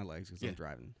stretch my legs because I'm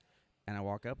driving. And I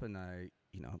walk up, and I,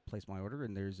 place my order,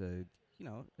 and there's a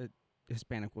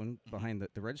Hispanic one behind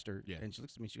the register. Yeah. And she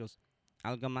looks at me, she goes,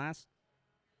 "Algo más?"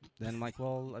 Then I'm like,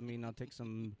 well, I mean, I'll take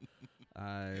some,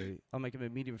 I'll make them a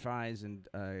medium fries, and,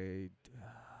 I'll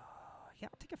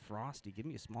take a Frosty. Give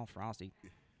me a small Frosty.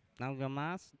 Algo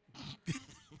más?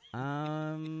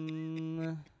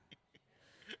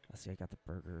 Let's see, I got the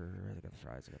burger, I got the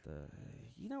fries, I got the,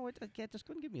 you know what, just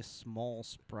go and give me a small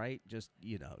Sprite, just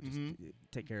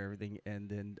take care of everything, and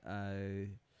then,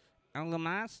 algo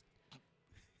más?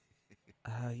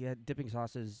 Dipping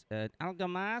sauces. Algo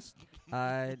más?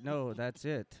 No, that's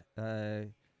it.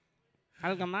 Algo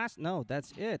más? No,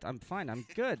 that's it. I'm fine. I'm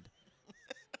good.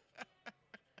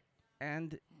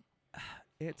 And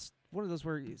it's one of those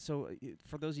where,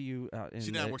 for those of you in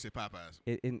She now works at Popeyes.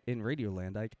 in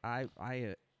Radioland, like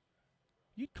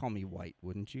you'd call me white,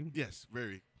 wouldn't you? Yes,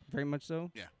 very. Very much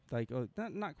so. Yeah. Like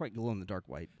not quite glow in the dark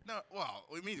white. No, well,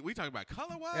 we talking about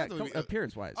color wise. Yeah,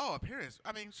 appearance wise. Oh, appearance.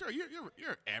 I mean, sure, you're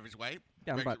average white.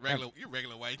 Yeah, You're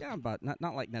regular white. Yeah, I'm about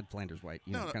not like Ned Flanders white,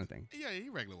 kind of thing. Yeah,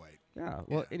 you're regular white. Yeah.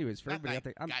 Well, anyways, for Not everybody out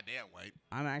there, I'm goddamn white.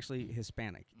 I'm actually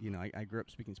Hispanic. I grew up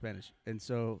speaking Spanish, and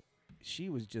so she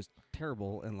was just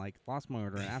terrible and like lost my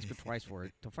order and asked her twice for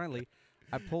it. Till finally,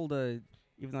 I pulled even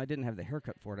though I didn't have the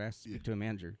haircut for it, I asked to speak to a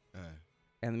manager,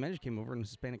 and the manager came over and was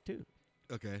Hispanic too.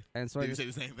 Okay. And so Did you say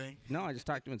the same thing? No, I just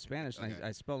talked to him in Spanish, and Okay.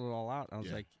 I spelled it all out. And I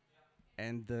was like,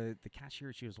 and the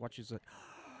cashier, she was watching, she was like,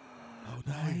 "Oh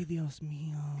no, ay Dios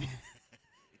mío."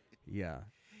 Yeah.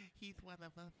 He's one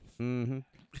of us. Mm-hmm.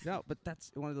 No, but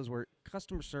that's one of those where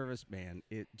customer service, man,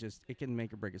 it can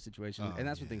make or break a situation. Oh, and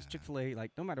that's what things. yeah. Chick-fil-A,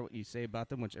 like, no matter what you say about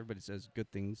them, which everybody says good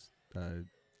things,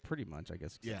 pretty much, I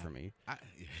guess, except for me. I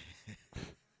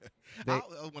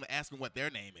want to ask them what their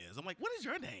name is. I'm like, "What is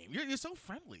your name? You're so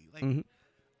friendly. Like,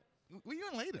 what are you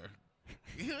on later?"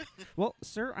 Well,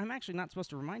 sir, I'm actually not supposed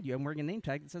to remind you. I'm wearing a name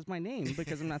tag that says my name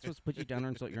because I'm not supposed to put you down or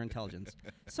insult your intelligence.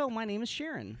 So my name is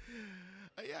Sharon.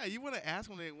 Yeah, you want to ask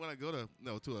when they want to go to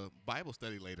a Bible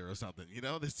study later or something. They're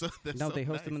No, so they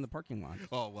host them nice. in the parking lot.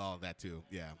 Oh, well, that too.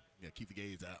 Yeah. Keep the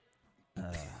gays out.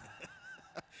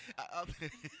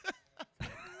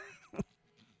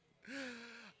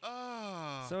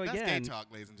 So that's again- gay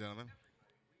talk, ladies and gentlemen.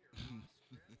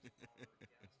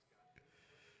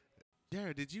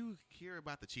 Jared, did you hear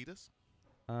about the cheetahs?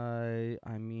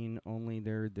 I mean, only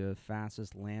they're the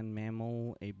fastest land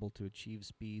mammal, able to achieve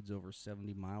speeds over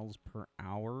 70 miles per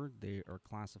hour. They are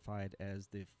classified as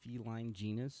the feline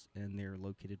genus, and they're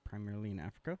located primarily in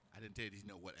Africa. I didn't tell you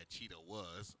know what a cheetah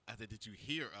was. I said, did you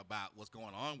hear about what's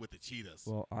going on with the cheetahs?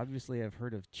 Well, obviously, I've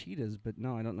heard of cheetahs, but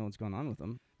no, I don't know what's going on with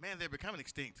them. Man, they're becoming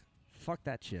extinct. Fuck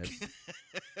that shit.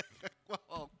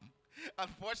 Well,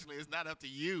 unfortunately, it's not up to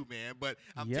you, man. But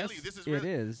I'm Yes, telling you, this is it really,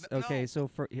 is. No, Okay, so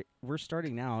we're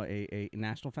starting now a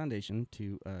national foundation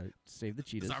to save the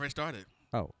cheetahs. it's already started.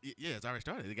 Oh, Yeah, it's already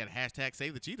started. They got a hashtag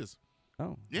Save the Cheetahs.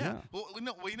 oh, Yeah. Well, we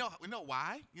know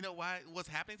why. You know why? What's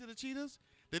happening to the cheetahs?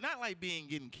 They're not like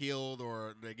getting killed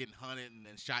or they're getting hunted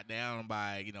and shot down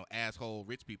by asshole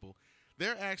rich people.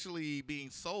 They're actually being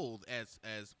sold as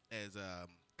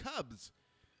cubs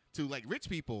to like rich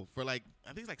people for like I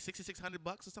think it's like $6,600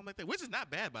 or something like that, which is not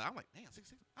bad. But I'm like, damn,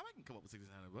 6,600. I can come up with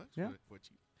 $6,600 Yeah.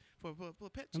 for a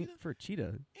pet I mean, cheetah. for a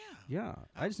cheetah. Yeah. Yeah,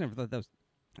 I just never thought that was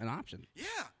an option. Yeah,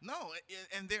 no,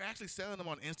 and they're actually selling them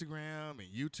on Instagram and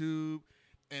YouTube,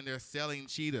 and they're selling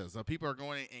cheetahs. So people are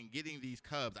going and getting these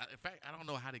cubs. In fact, I don't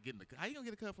know how to get how you gonna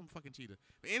get a cub from a fucking cheetah?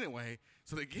 But anyway,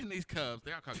 so they're getting these cubs.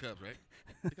 They are called cubs, right?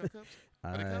 They called cubs?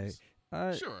 Are they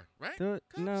cubs? Sure, right? Cubs?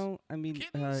 No, I mean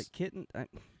Kittens? kitten.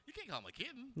 You can't call them a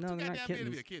kitten. No, Too they're not goddamn big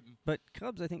to be kittens. a kitten. But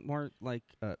cubs, I think more like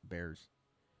bears.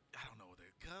 I don't know what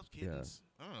they're cubs, kittens.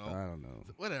 I don't know. I don't know.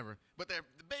 Whatever. But they're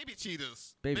the baby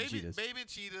cheetahs. Baby cheetahs. Baby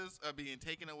cheetahs are being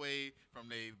taken away from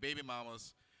their baby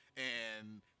mamas,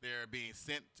 and they're being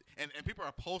sent. And people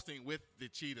are posting with the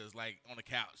cheetahs, like on the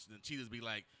couch. The cheetahs be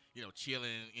like,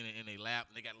 chilling in their lap,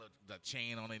 and they got the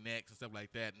chain on their necks and stuff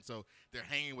like that. And so they're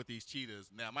hanging with these cheetahs.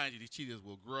 Now, mind you, these cheetahs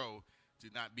will grow to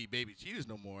not be baby cheetahs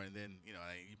no more, and then you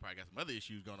probably got some other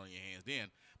issues going on in your hands then.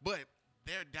 But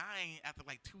they're dying after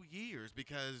like 2 years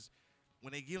because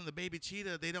when they give them the baby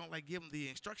cheetah, they don't like give them the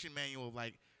instruction manual of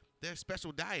like their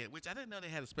special diet, which I didn't know they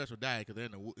had a special diet because they're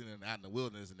out in the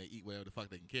wilderness and they eat whatever the fuck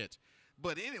they can catch.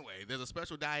 But anyway, there's a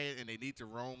special diet and they need to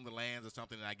roam the lands or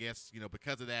something. And I guess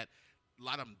because of that, a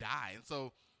lot of them die, and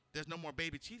so there's no more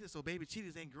baby cheetahs. So baby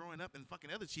cheetahs ain't growing up and fucking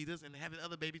other cheetahs and having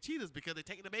other baby cheetahs because they're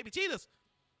taking the baby cheetahs.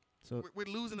 So We're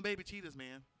losing the baby cheetahs,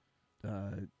 man.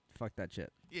 fuck that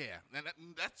shit. Yeah, and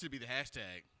that should be the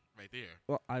hashtag right there.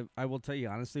 Well, I will tell you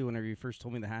honestly, whenever you first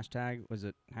told me the hashtag, was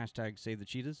it hashtag Save the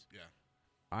Cheetahs? Yeah.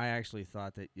 I actually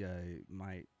thought that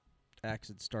my ex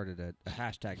had started a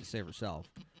hashtag to save herself.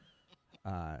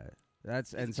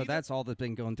 That's all that's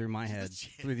been going through my She's a head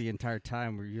cheetah. through the entire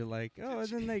time. Where you're like, oh, and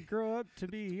then they grow up to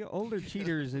be older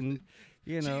cheaters, and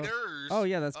Cheaters. Oh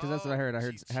yeah, that's because that's what I heard. I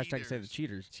heard Oh, hashtag Save the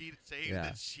Cheaters. Save Yeah.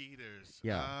 the cheaters.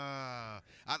 Yeah.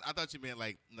 I thought you meant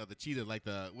like the cheetah, like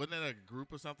wasn't that a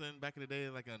group or something back in the day,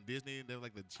 like on Disney? They were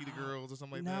like the Cheetah Girls or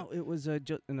something like No, that. it was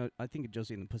I think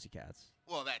Josie and the Pussycats.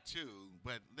 Well, that too,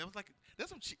 but there was there's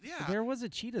some yeah. There was a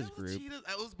cheetahs there was a group, cheetahs.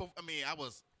 I was. I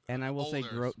was. and I will say,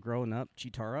 older. growing up,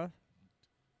 Chitara.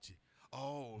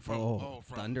 From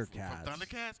Thundercats. From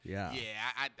Thundercats. Yeah. Yeah.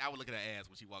 I would look at her ass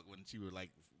when she would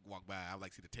like walk by. I would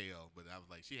like see the tail, but I was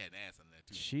like, she had an ass on there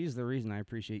too. She's the reason I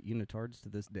appreciate unitards to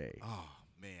this day. Oh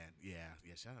man, yeah.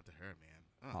 Shout out to her, man.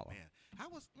 Oh Holla. man, how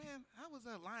was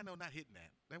Lionel not hitting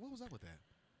that? Like, what was up with that?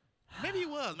 Maybe he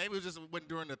was. Maybe it was just when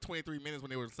during the 23 minutes when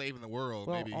they were saving the world.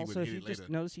 Well, maybe he also, would if get you it later. just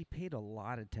notice, he paid a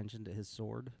lot of attention to his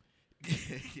sword. He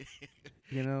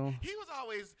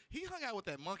hung out with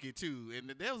that monkey too,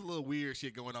 and there was a little weird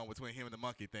shit going on between him and the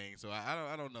monkey thing. So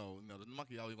I don't know. The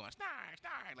monkey always going snarl.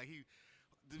 Like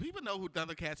do people know who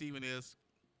Thundercats even is?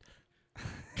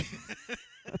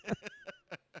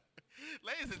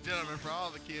 Ladies and gentlemen, for all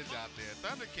the kids out there,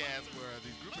 Thundercats were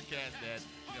these group of cats that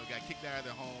got kicked out of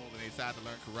their homes and they decided to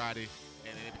learn karate,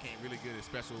 and then they became really good at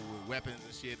special weapons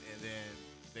and shit. And then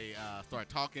they started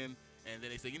talking, and then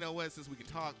they said, you know what? Since we can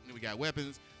talk and we got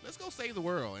weapons, let's go save the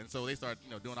world. And so they started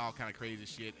doing all kind of crazy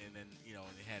shit. And then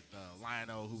they had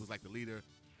Lionel, who was like the leader.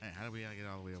 Hey, how did we get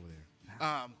all the way over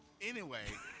there? Anyway,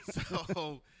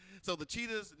 so the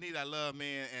cheetahs need our love,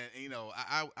 man, and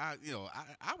I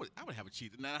would have a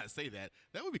cheetah. Now I say that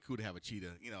would be cool to have a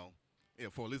cheetah,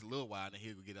 for at least a little while, and then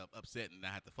he would get upset and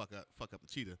not have to fuck up the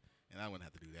cheetah, and I wouldn't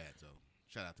have to do that. So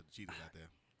shout out to the cheetahs out there.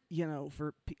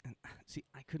 See,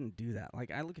 I couldn't do that. Like,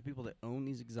 I look at people that own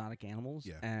these exotic animals,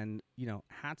 Yeah. and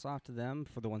hats off to them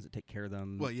for the ones that take care of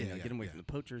them. Well, yeah, get them away yeah. from the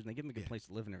poachers, and they give them a good Yeah. place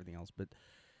to live and everything else. But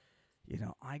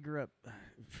I grew up.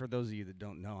 For those of you that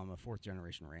don't know, I'm a 4th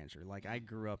generation rancher. Like, I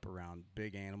grew up around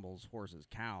big animals, horses,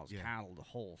 cows, Yeah. cattle, the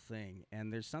whole thing.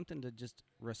 And there's something to just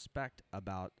respect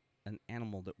about an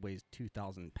animal that weighs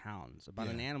 2,000 pounds. About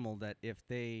an Yeah. animal that if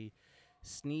they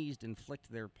sneezed and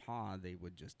flicked their paw, they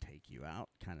would just take you out,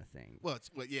 kind of thing. Well,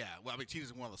 yeah. Well, I mean,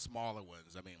 cheetahs are one of the smaller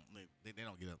ones. I mean, they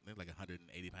don't get up. They're like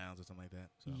 180 pounds or something like that.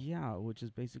 So. Yeah, which is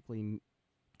basically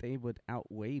they would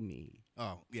outweigh me.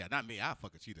 Oh, yeah, not me. I'll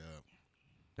fuck a cheetah up.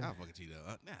 I'll fuck a cheetah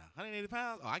up. Yeah, 180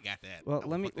 pounds? Oh, I got that. Well, I let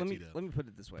will me fuck that cheetah up. put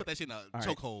it this way. Put that shit in a All right.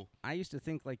 chokehold. I used to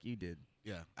think like you did.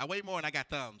 Yeah. I weigh more and I got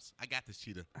thumbs. I got this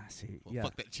cheetah. I see. Well, Yeah.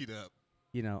 fuck that cheetah up.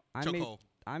 You know, Chokehold.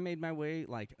 I made my way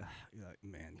like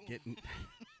man, getting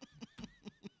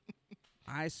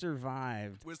I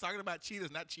survived. We're talking about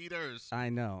cheetahs, not cheaters. I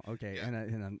know. Okay. Yeah.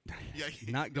 And I'm Yeah,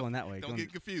 not going that way. Don't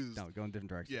get confused. No, going different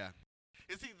direction. Yeah.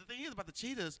 And see, the thing is about the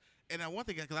cheetahs, and one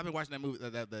thing, because I've been watching that movie,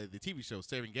 the TV show,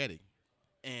 Serengeti,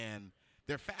 and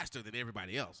they're faster than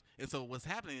everybody else. And so what's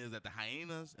happening is that the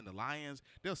hyenas and the lions,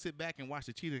 they'll sit back and watch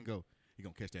the cheetah and go, you're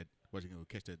going to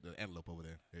catch that, the antelope over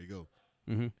there. There you go.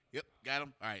 Mm-hmm. Yep, got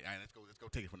him. All right, let's go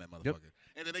take it from that motherfucker.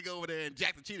 And then they go over there and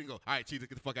jack the cheetah and go, all right, cheetah,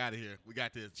 get the fuck out of here. We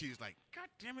got this. Cheetah's like, God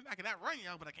damn it, I can outrun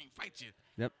y'all, but I can't fight you.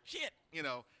 Yep. Shit, you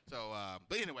know. So,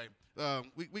 but anyway,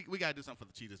 we gotta do something for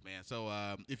the cheetahs, man. So,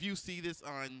 if you see this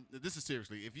this is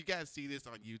seriously, if you guys see this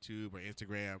on YouTube or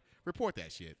Instagram, report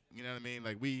that shit. You know what I mean?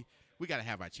 Like we gotta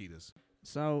have our cheetahs.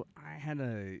 So I had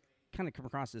to kind of come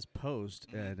across this post,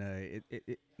 and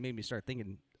it made me start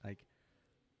thinking like,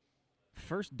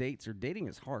 first dates or dating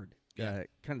is hard, kind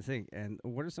of thing. And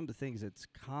what are some of the things that's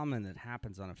common that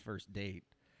happens on a first date,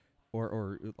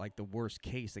 or like the worst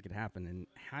case that could happen, and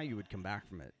how you would come back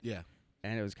from it? Yeah.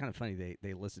 And it was kind of funny.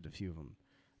 They listed a few of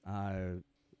them.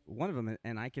 One of them,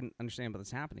 and I can understand about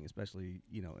this happening, especially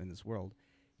in this world.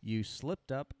 You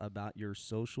slipped up about your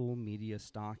social media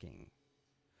stalking.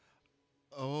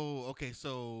 Oh, okay.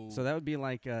 So that would be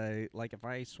like if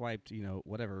I swiped,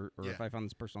 whatever, or Yeah. if I found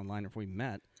this person online, or if we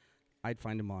met, I'd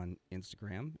find him on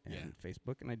Instagram and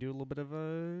Facebook, and I do a little bit of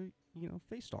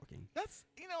face stalking. that's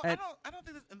At- I don't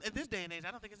think this, in this day and age,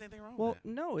 I don't think there's anything wrong Well, with that.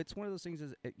 no, it's one of those things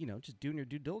is just doing your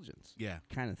due diligence, Yeah.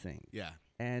 kind of thing. Yeah.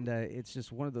 And it's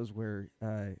just one of those where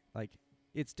like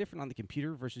it's different on the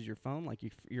computer versus your phone. Like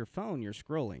your phone, you're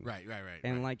scrolling, Right.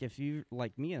 And right. like if you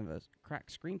like me have a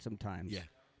cracked screen sometimes, Yeah.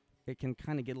 it can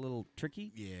kind of get a little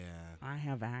tricky. Yeah. I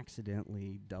have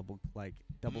accidentally double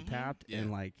Mhm, tapped yeah.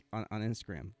 and like on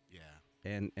Instagram Yeah.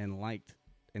 and liked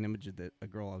an image that a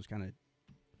girl I was kind of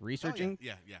researching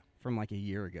Yeah. from like a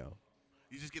year ago.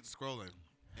 You just get to scrolling,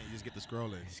 and you just get to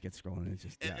scrolling. I just get scrolling and it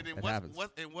just And then it happens.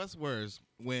 what's worse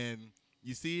when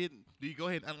you see it? Do you go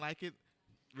ahead and unlike it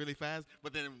really fast?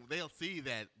 But then they'll see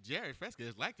that Jerry Fresca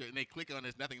has liked it, and they click on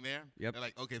there's nothing there. Yep. They're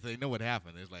like, okay, so they know what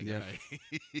happened. It's like, Yep. all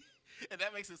right. And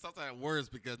that makes it sometimes worse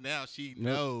because now she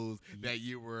Nope. knows that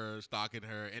you were stalking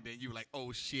her, and then you were like,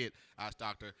 oh shit, I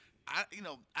stalked her.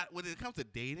 When it comes to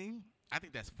dating, I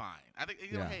think that's fine. I think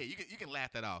Yeah. hey, you can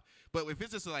laugh that off. But if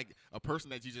it's just like a person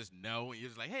that you just know and you're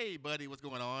just like, hey buddy, what's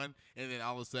going on? And then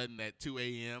all of a sudden at 2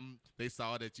 a.m. they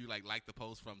saw that you liked the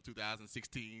post from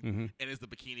 2016 Mhm. and it's the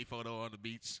bikini photo on the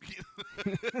beach.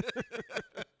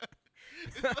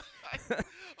 It's like,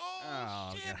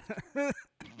 oh shit. God.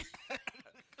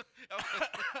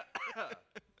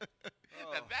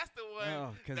 Now, that's the one.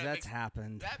 Oh, because that that's makes-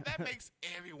 happened. that makes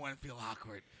everyone feel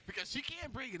awkward because she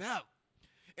can't bring it up.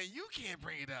 And you can't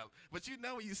bring it up. But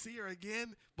when you see her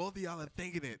again, both of y'all are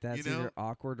thinking it. That's you know? either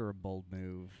awkward or a bold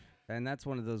move. And that's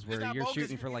one of those where not you're bold 'cause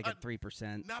shooting for you like a un-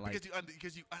 3%. Not like,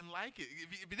 because you unlike it.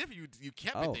 If you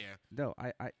kept oh, it there. no,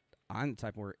 I'm the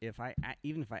type where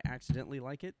even if I accidentally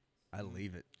like it, I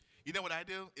leave it. You know what I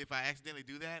do? If I accidentally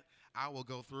do that, I will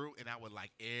go through and I would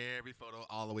like every photo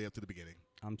all the way up to the beginning.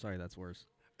 I'm sorry, that's worse.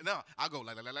 No, I'll go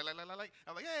like.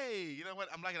 I'm like, hey, you know what?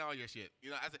 I'm liking all your shit.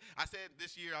 I said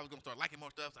this year I was gonna start liking more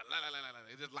stuff. So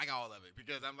just like all of it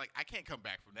because I'm like, I can't come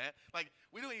back from that. Like,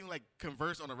 we don't even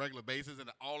converse on a regular basis, and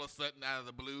all of a sudden, out of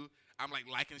the blue, I'm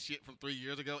liking shit from 3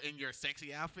 years ago in your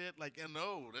sexy outfit. Like,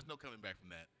 no, there's no coming back from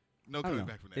that. No I don't coming know.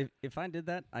 back from that. If I did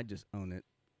that, I'd just own it.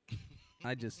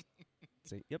 I just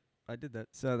say, yep, I did that.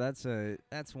 So that's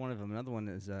one of them. Another one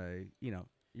is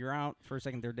you're out first,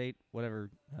 second, third date, whatever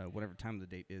time of the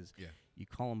date is. Yeah. You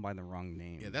call them by the wrong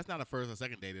name. Yeah, that's not a first or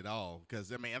second date at all.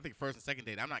 Because I think first and second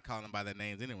date, I'm not calling them by their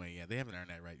names anyway. Yeah, they haven't earned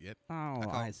that right yet. Oh,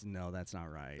 call- no, that's not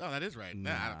right. No, that is right.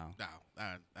 No.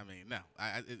 No.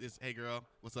 It's hey girl,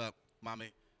 what's up,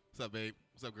 mommy? What's up, babe?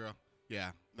 What's up, girl?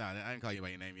 Yeah. No, I didn't call you by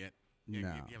your name yet. You No.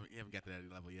 haven't got to that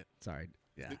level yet. Sorry.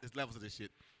 Yeah. There's levels of this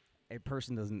shit. A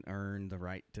person doesn't earn the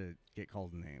right to get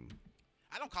called a name.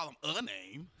 I don't call them a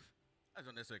name. I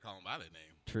don't necessarily call them by their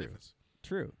name. True. Difference.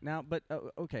 True. Now, but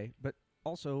okay, but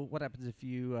also, what happens if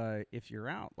you're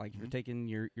out, like if you're taking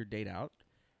your date out,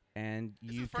 and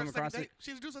This you is come first, across second it? date.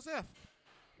 She introduced herself.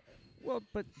 Well,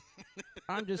 but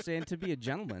I'm just saying, to be a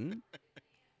gentleman,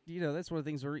 that's one of the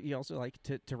things where you also like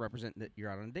to represent that you're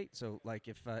out on a date. So like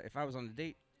if I was on a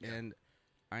date and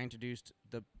I introduced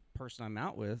the person I'm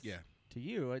out with to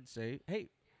you, I'd say, hey,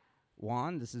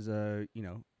 Juan, this is a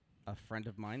friend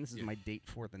of mine. This is my date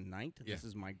for the night. This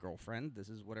is my girlfriend. This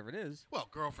is whatever it is. Well,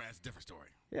 girlfriend's a different story.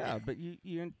 Yeah, but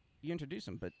you introduce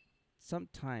them. But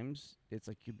sometimes it's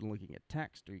like you've been looking at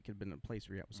text, or you could have been in a place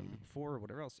where you with somebody before, or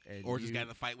whatever else, and or just got in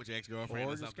a fight with your ex-girlfriend,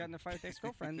 or just got in a fight with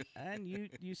ex-girlfriend, and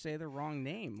you say the wrong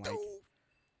name. Like,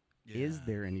 Yeah. is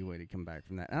there any way to come back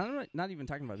from that? And I'm not even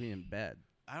talking about being in bed.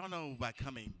 I don't know about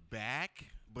coming back,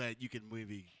 but you can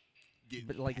maybe get.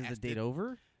 But like, is the past date it.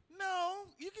 over? No,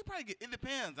 you can probably get. It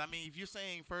depends. I mean, if you're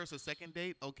saying first or second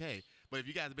date, okay. But if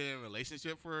you guys have been in a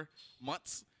relationship for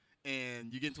months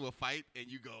and you get into a fight and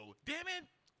you go, "Damn it,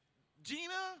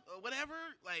 Gina," or whatever,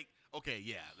 like, okay,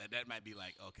 yeah, that might be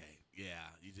like, okay, yeah,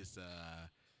 you just,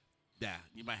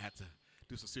 you might have to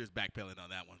do some serious backpedaling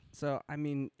on that one. So I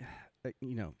mean, Have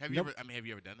you ever? I mean, have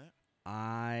you ever done that?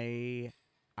 I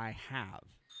have.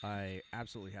 I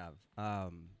absolutely have.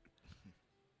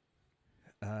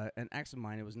 An ex of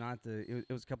mine. It was not it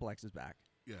was a couple exes back.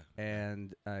 Yeah.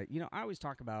 And I always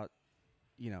talk about,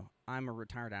 I'm a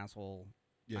retired asshole.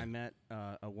 Yeah. I met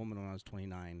a woman when I was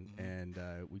 29, and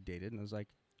we dated, and I was like,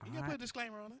 You gotta put a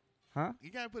disclaimer on it. huh?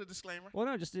 You gotta put a disclaimer. Well,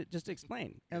 no, just to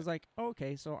explain. I was like, oh,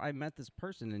 okay, so I met this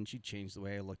person, and she changed the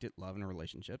way I looked at love and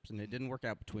relationships, and it didn't work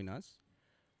out between us,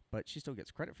 but she still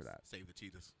gets credit for that. Save the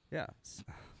cheetahs. Yeah.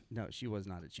 No, she was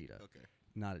not a cheetah. Okay.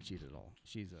 Not a cheetah at all.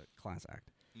 She's a class act.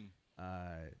 Mm.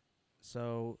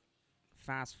 So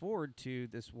fast forward to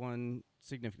this one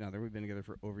significant other. We've been together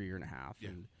for over a year and a half,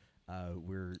 and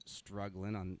we're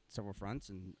struggling on several fronts.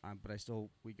 And but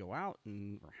we go out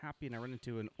and we're happy. And I run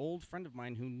into an old friend of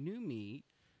mine who knew me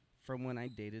from when I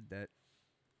dated that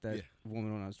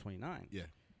woman when I was 29. Yeah.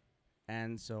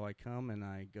 And so I come and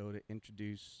I go to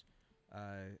introduce.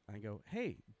 I go,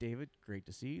 hey, David, great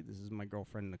to see you. This is my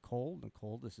girlfriend, Nicole.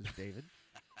 Nicole, this is David.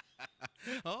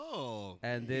 Oh.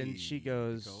 And then she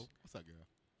goes, Nicole. What's up, girl?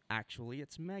 actually,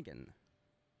 it's Megan.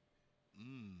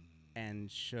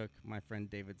 And shook my friend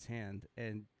David's hand.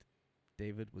 And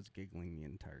David was giggling the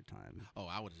entire time. Oh,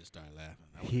 I would have just started laughing.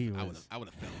 He I would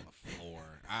have fell on the floor.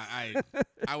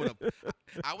 I would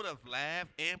have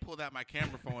laughed and pulled out my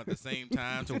camera phone at the same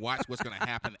time to watch what's gonna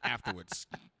happen afterwards.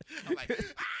 I'm like,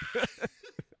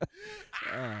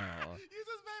 Oh. You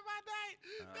just made my night.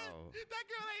 Oh. That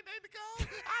girl ain't Nicole.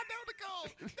 I know Nicole.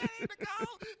 That ain't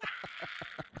Nicole.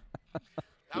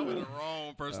 I was the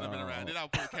wrong person to have been around. Then I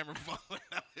would put a camera phone and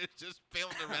I would just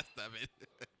film the rest of it.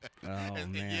 Oh,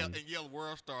 and man. yell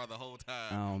World Star the whole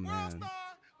time. Oh, World man. Star.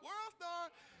 World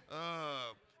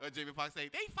Star. Jamie Foxx say,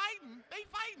 they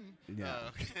fighting.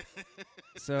 Yeah.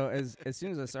 So as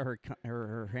soon as I saw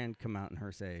her hand come out and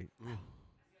her say,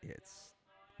 it's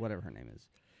whatever her name is.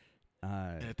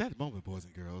 And at that moment, boys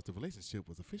and girls, the relationship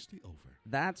was officially over.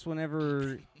 That's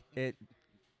whenever it.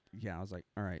 Yeah, I was like,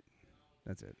 all right,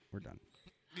 that's it. We're done.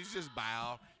 You just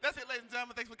bow. That's it, ladies and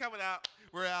gentlemen. Thanks for coming out.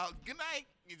 We're out. Good night.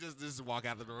 You just walk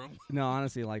out of the room. No,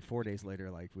 honestly, like 4 days later,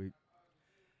 like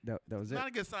that was it. Not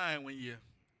a good sign when you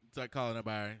start calling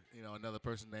about another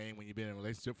person's name when you've been in a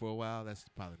relationship for a while. That's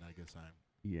probably not a good sign.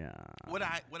 Yeah. What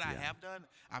I have done,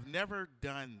 I've never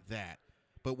done that,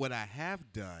 but what I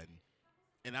have done,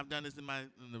 and I've done this in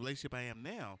the relationship I am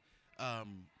now.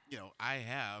 I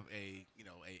have a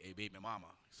baby mama,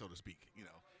 so to speak.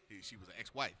 She was an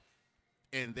ex-wife,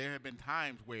 and there have been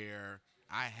times where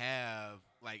I have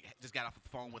just got off the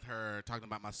phone with her talking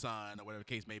about my son or whatever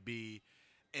the case may be.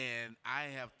 And I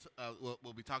have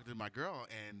we'll be talking to my girl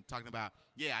and talking about,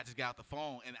 I just got off the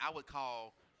phone, and I would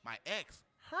call my ex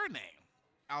her name.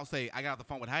 I'll say I got off the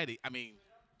phone with Heidi. I mean,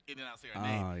 and then I'll say her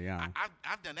name. Oh, yeah.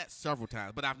 I've done that several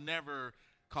times, but I've never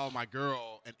called my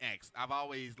girl an ex. I've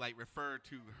always referred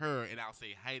to her, and I'll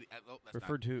say Heidi.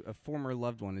 Referred to a former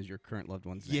loved one as your current loved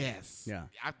one's name. Yes. Yeah.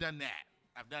 I've done that.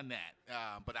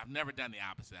 But I've never done the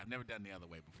opposite. I've never done the other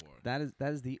way before.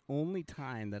 That is the only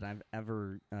time that I've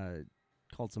ever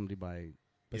called somebody by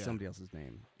somebody else's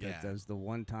name. That was the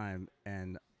one time,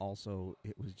 and also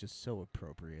it was just so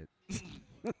appropriate.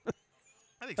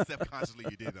 I think subconsciously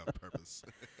you did it on purpose.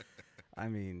 I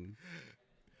mean,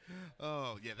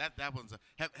 oh yeah, that one's.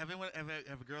 Have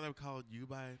a girl ever called you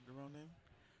by the wrong name?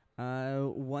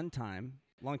 one time,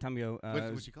 long time ago.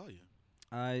 What did she call you?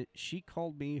 She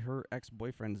called me her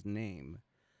ex-boyfriend's name.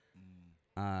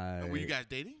 Were you guys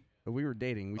dating? We were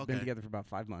dating. We'd been Okay. together for about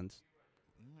 5 months.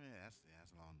 Yeah,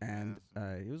 that's long. And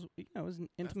it was an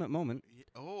intimate moment. Yeah.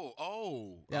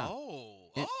 Yeah.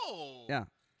 Oh. Yeah.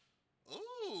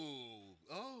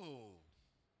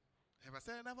 have I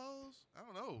said enough O's? I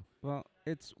don't know. Well,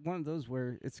 it's one of those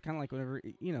where it's kind of like whenever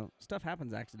stuff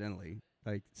happens accidentally.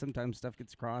 Like sometimes stuff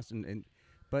gets crossed,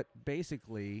 but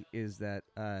basically is that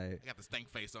I got the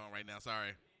stink face on right now.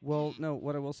 Sorry. well, no.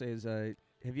 What I will say is,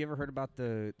 have you ever heard about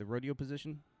the rodeo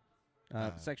position,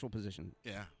 sexual position,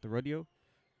 Yeah. the rodeo?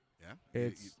 Yeah.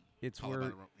 It's Call where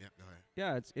about it wrong. Yeah. Go ahead.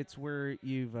 yeah, it's where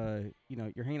you've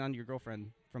you're hanging on to your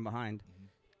girlfriend from behind,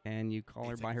 and you call 8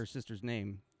 her by her seconds. sister's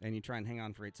name, and you try and hang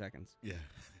on for 8 seconds, Yeah.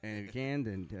 and if you can,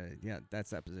 then yeah, that's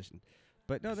that position.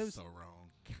 But no, that was so wrong.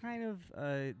 kind of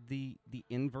the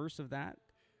inverse of that,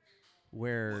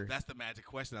 where Well, that's the magic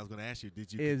question I was going to ask you.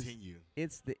 Did you Is- continue?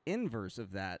 it's the inverse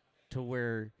of that, to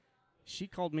where she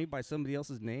called me by somebody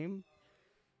else's name,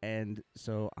 and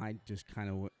so I just kind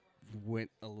of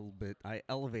went a little bit. I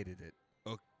elevated it.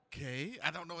 Okay. I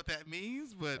don't know what that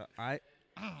means, but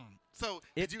so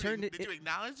It did you turned it- did you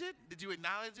acknowledge it? Did you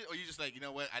acknowledge it, or you just like, you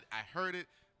know what? I heard it,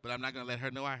 but I'm not going to let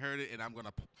her know I heard it, and I'm going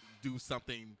to do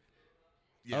something.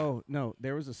 Yeah. Oh no,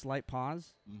 there was a slight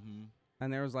pause, Mm-hmm.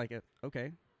 and there was like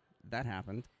okay, that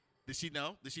happened. Did she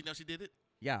know? Did she know she did it?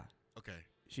 Yeah, Okay.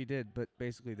 she did. But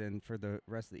basically, then for the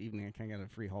rest of the evening, I kind of got a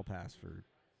free hall pass for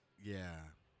Yeah.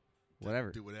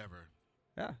 whatever. Do whatever.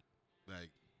 Yeah.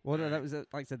 Like. Well, no, that Alright. was like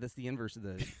I said. That's the inverse of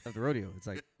the rodeo. It's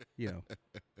like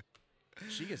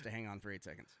she gets to hang on for 8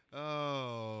 seconds.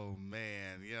 Oh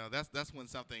man, that's when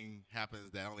something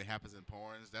happens that only happens in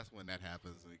porns. That's when that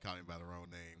happens. When you call me by the wrong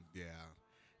name. Yeah.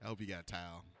 I hope you got a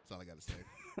towel. That's all I got to say.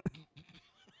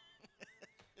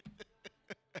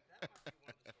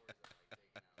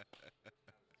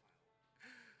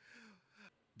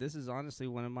 This is honestly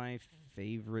one of my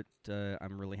favorite.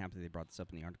 I'm really happy they brought this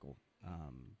up in the article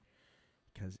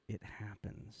because it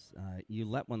happens. You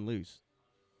let one loose,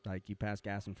 like you pass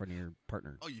gas in front of your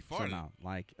partner. Oh, you farted. somehow.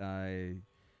 Like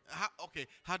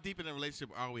How deep in a relationship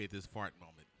are we at this fart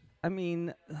moment? I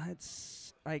mean,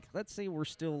 it's like let's say we're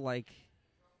still like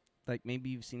maybe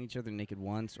you've seen each other naked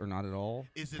once or not at all,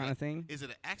 Is it kind of thing. Is it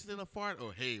an accidental fart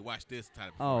or hey, watch this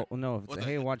type of Oh fart? well, no, if it's What's a,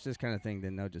 that? hey, watch this kind of thing,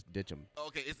 then no, just ditch them.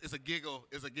 Okay, it's a giggle.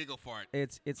 It's a giggle fart.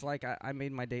 It's like I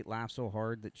made my date laugh so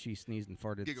hard that she sneezed and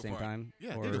farted at Giggle the same fart. time.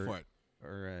 Yeah, or, giggle fart.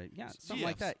 Or yeah, something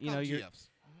like GFs. that. You Call know, them you're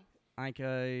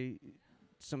GFs. like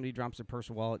somebody drops their purse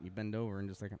or wallet and you bend over and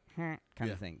just like kind Yeah.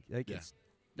 of thing. Like Yeah. it's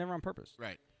never on purpose.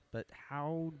 Right. But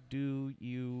how do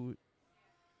you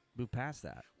move past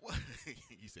that? Well,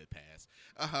 you said pass.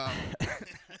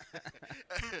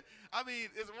 I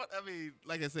mean,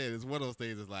 like I said, it's one of those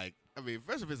things. It's like,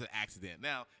 first if it's an accident.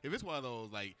 Now, if it's one of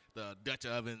those like the Dutch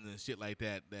ovens and shit like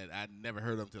that I never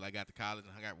heard of until I got to college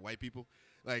and hung out with white people,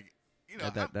 like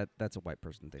That's a white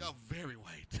person thing. oh, very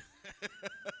white.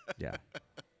 Yeah.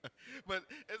 But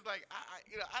it's like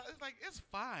it's like it's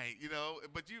fine,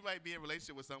 But you might be in a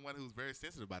relationship with someone who's very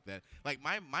sensitive about that. Like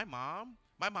my mom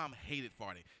hated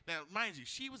farting. Now, mind you,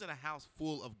 she was in a house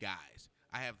full of guys.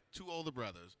 I have 2 older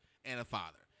brothers and a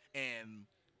father. And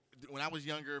when I was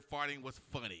younger, farting was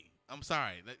funny. I'm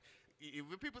sorry.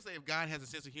 When people say if God has a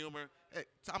sense of humor,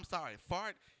 I'm sorry.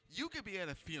 Fart. You could be at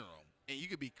a funeral and you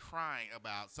could be crying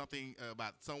about something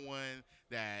about someone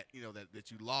that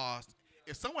that you lost.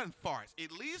 If someone farts,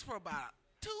 at least for about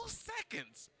 2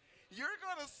 seconds, you're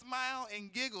gonna smile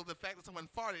and giggle the fact that someone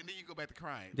farted, and then you go back to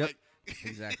crying. Yep, Like,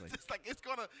 exactly. It's like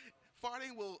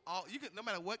farting will you can, no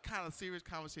matter what kind of serious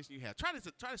conversation you have. Try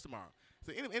this tomorrow.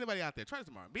 So anybody out there, try this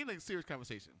tomorrow. Be in a serious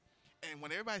conversation, and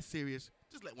when everybody's serious,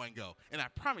 just let one go. And I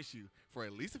promise you, for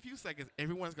at least a few seconds,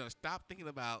 everyone's gonna stop thinking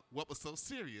about what was so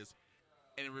serious,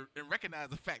 and recognize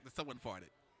the fact that someone farted.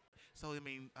 So,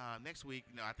 next week,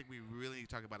 I think we really need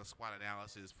to talk about a SWOT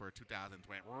analysis for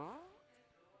 2020.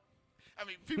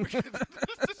 People can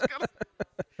just gonna,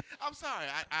 I'm sorry.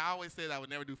 I always said I would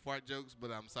never do fart jokes, but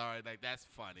I'm sorry. Like, that's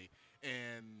funny.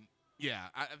 And, yeah,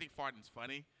 I think farting's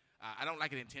funny. I don't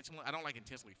like it intentionally. I don't like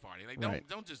intentionally farting. Like, Right.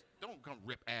 don't come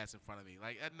rip ass in front of me.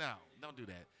 Like, no, don't do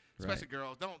that. Especially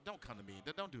girls, don't come to me.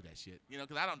 Don't do that shit.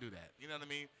 Because I don't do that. You know what I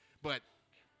mean? But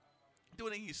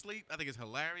doing it in your sleep, I think it's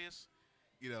hilarious.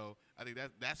 I think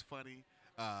that's funny.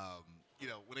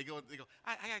 When they go,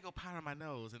 I gotta go powder my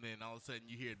nose, and then all of a sudden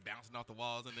you hear it bouncing off the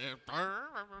walls, and then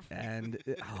And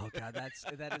oh god,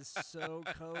 that is so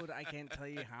code. I can't tell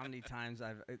you how many times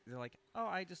they're like, oh,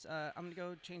 I'm gonna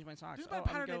go change my socks. Does Oh, anybody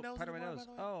I'm powder gonna their go nose powder my anymore, nose.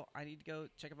 by the way? Oh, I need to go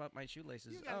check about my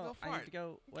shoelaces. You gotta Oh, go I need fart. to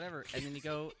go whatever. And then you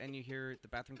go and you hear the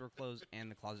bathroom door close and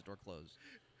the closet door close.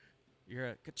 You hear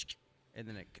a ka-chick, and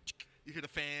then a ka-chick. you hear the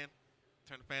fan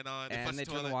turn the fan on, and they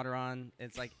turn the toilet. water on.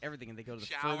 It's like everything, and they go to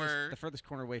Shower. the furthest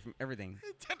corner away from everything.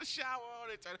 Turn the shower on.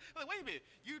 They turn. Like, wait a minute,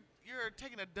 you're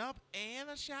taking a dump and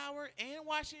a shower and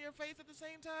washing your face at the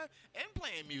same time and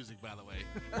playing music. By the way,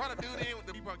 brought a dude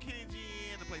in. You brought Kenny G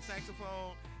in to play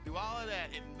saxophone. Do all of that,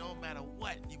 and no matter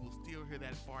what, you will still hear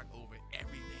that fart over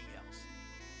everything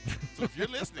else. So if you're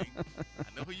listening,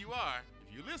 I know who you are.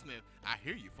 If you're listening, I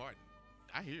hear you farting.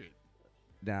 I hear it.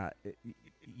 Now,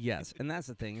 yes, and that's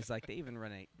the thing. It's like they even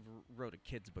wrote a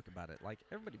kid's book about it. Like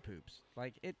everybody poops.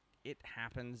 Like it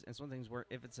happens. And some things where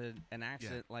if it's an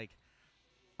accident, like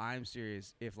I'm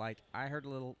serious. If like I heard a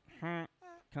little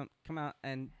come out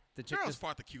and the chick Girls just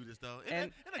fart the cutest though.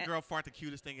 And a girl fart the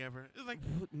cutest thing ever. It's like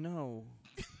no,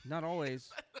 not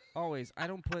always. Always. I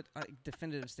don't put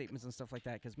definitive statements and stuff like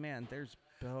that because man, there's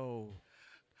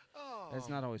that's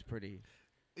not always pretty.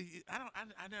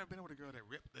 I never been with a girl that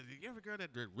ripped. Did you ever a girl that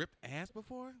ripped ass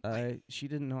before? She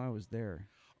didn't know I was there.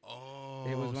 Oh,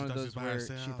 it was one of she those where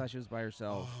herself. she thought she was by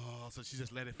herself. Oh, so she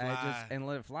just let it fly. And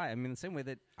let it fly. I mean, the same way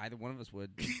that either one of us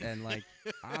would. And like,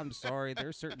 I'm sorry, there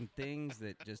are certain things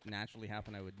that just naturally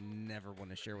happen. I would never want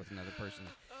to share with another person.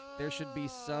 There should be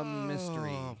some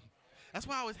mystery. That's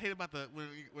why I always hate about when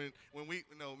we, me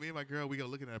and my girl, we go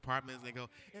looking at apartments and they go,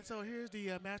 and so here's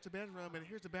the master bedroom and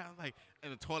here's the bathroom, like,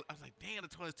 and the toilet. I was like, damn, the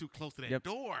toilet's too close to that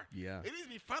door. Yeah. It needs to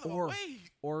be further away.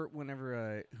 Or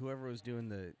whenever whoever was doing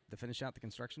the finish out the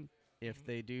construction, if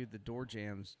they do the door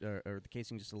jams or the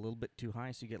casing just a little bit too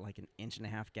high, so you get like an 1.5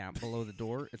 inch gap below the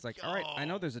door, it's like, all right, I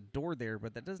know there's a door there,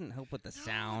 but that doesn't help with the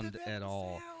sound at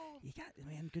all. You got,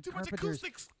 man, good too carpenters. Much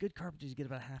acoustics. Good carpenters get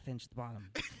about a 1/2 inch at the bottom.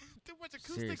 Too much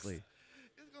acoustics. Seriously.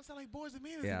 It's gonna sound like Boys and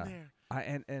Men in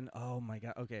there. And oh my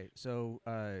god. Okay, so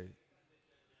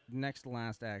next to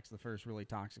last acts, the first really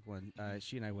toxic one.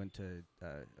 She and I went to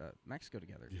Mexico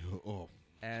together.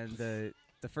 And the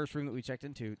first room that we checked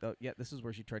into, this is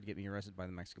where she tried to get me arrested by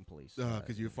the Mexican police.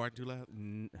 Because you were farting too loud?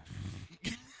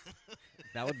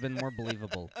 That would have been more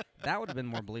believable. That would have been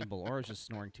more believable, or I was just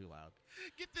snoring too loud.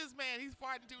 Get this man, he's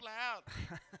farting too loud.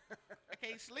 I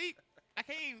can't sleep. I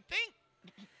can't even think.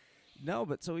 No,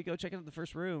 but so we go check into the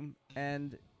first room,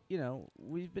 and,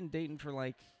 we've been dating for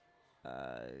like,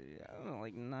 I don't know,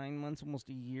 like 9 months, almost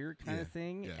a year kind of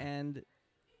thing, and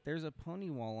there's a pony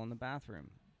wall on the bathroom.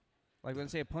 Like, when I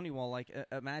say a pony wall, like,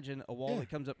 imagine a wall that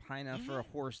comes up high enough for a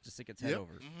horse to stick its head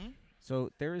over.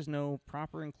 So there is no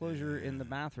proper enclosure in the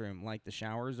bathroom. Like, the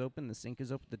shower is open, the sink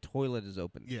is open, the toilet is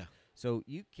open. Yeah. So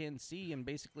you can see and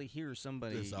basically hear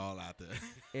somebody. It's all out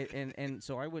there. and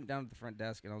so I went down to the front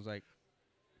desk, and I was like,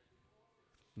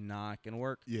 not going to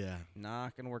work. Yeah.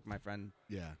 Not going to work, my friend.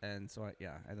 Yeah. And so, I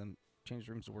then changed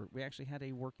rooms to work. We actually had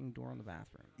a working door in the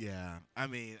bathroom. Yeah. I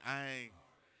mean,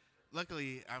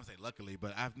 luckily, I would say luckily,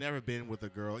 but I've never been with a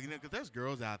girl, because there's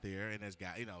girls out there and there's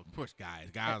guys, of course, guys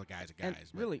are guys.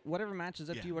 Really, whatever matches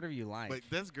up to you, whatever you like. But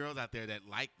there's girls out there that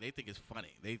they think it's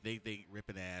funny. They think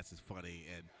ripping ass is funny,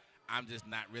 and I'm just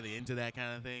not really into that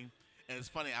kind of thing. And it's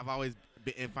funny, I've always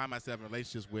find myself in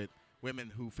relationships with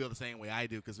women who feel the same way I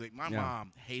do, because like, my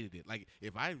mom hated it. Like,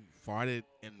 if I farted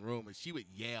in the room, and she would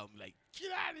yell and be like,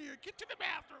 get out of here, get to the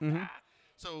bathroom.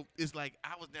 So it's like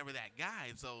I was never that guy,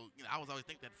 and so I was always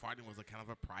think that farting was a kind of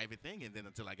a private thing. And then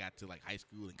until I got to like high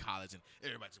school and college, and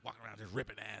everybody's just walking around just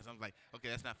ripping ass, I'm like, okay,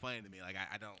 that's not funny to me. Like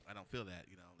I don't feel that.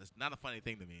 It's not a funny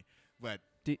thing to me. But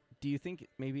do you think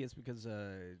maybe it's because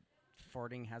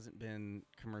farting hasn't been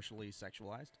commercially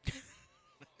sexualized?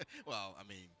 Well, I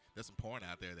mean, there's some porn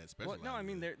out there that's specialized. Well, no, I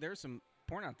mean there's some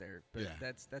porn out there, but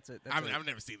that's it. I've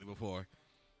never seen it before.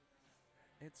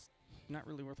 It's not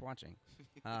really worth watching.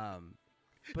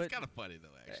 But it's kind of funny though,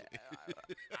 actually.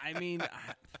 I mean,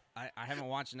 I haven't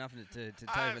watched enough to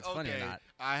tell you if it's funny or not.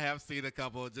 I have seen a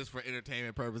couple just for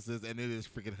entertainment purposes, and it is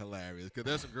freaking hilarious. Because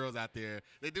there's some girls out there,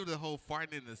 they do the whole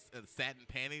farting in the satin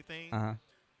panty thing.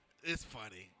 It's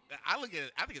funny. I look at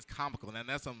it, I think it's comical. And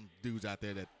there's some dudes out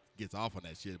there that gets off on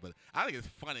that shit, but I think it's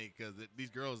funny because these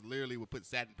girls literally would put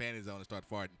satin panties on and start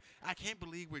farting. I can't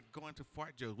believe we're going to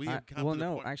fart jokes. We have come to the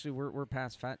point. Actually, we're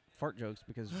past fart jokes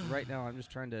because right now I'm just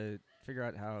trying to figure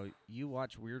out how you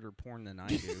watch weirder porn than I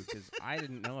do, because I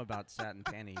didn't know about satin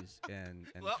panties and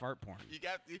fart porn. You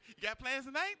got plans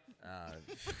tonight?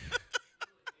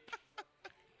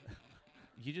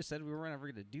 You just said we were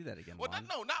never going to do that again. Well,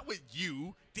 no, not with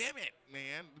you. Damn it,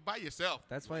 man. By yourself.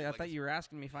 That's why I thought you were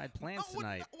asking me if I had plans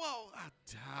tonight.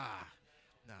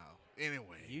 No.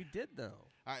 Anyway. You did, though.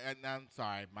 I'm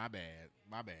sorry. My bad.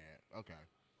 Okay.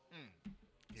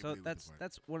 So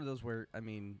that's one of those where, I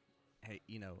mean, hey,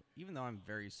 even though I'm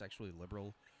very sexually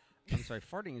liberal, I'm sorry,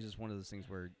 farting is just one of those things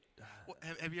where... Well,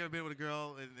 have you ever been with a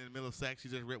girl in the middle of sex, you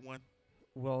just ripped one?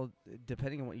 Well,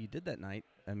 depending on what you did that night,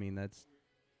 I mean, that's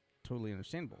totally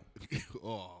understandable.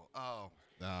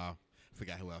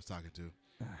 Forgot who I was talking to.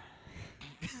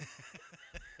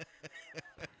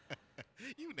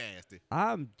 You nasty.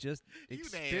 I'm just You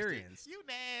experienced. nasty. You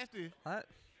nasty. What?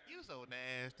 You so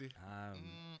nasty.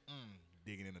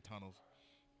 Digging in the tunnels.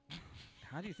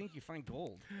 How do you think you find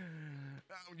gold?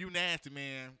 You nasty,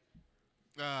 man.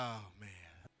 Oh, man.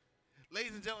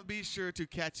 Ladies and gentlemen, be sure to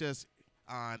catch us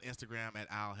on Instagram at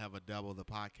I'll Have a Double, the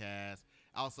podcast.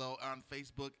 Also on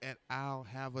Facebook at I'll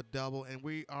Have a Double. And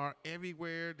we are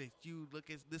everywhere that you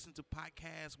listen to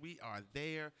podcasts. We are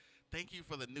there. Thank you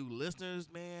for the new listeners,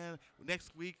 man.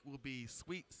 Next week will be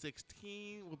Sweet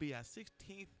 16. Will be our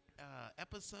 16th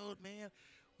episode, man.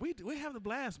 We're having a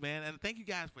blast, man. And thank you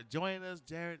guys for joining us,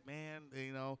 Jared, man.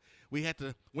 You know, we had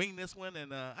to wing this one,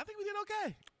 and I think we did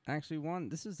okay. Actually,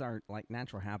 this is our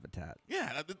natural habitat.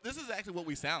 Yeah, this is actually what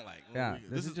we sound like. Yeah,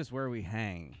 this is just where we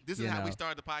hang. This is how we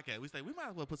started the podcast. We say we might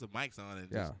as well put some mics on and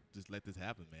just let this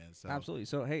happen, man. So absolutely.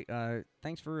 So hey,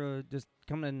 thanks for just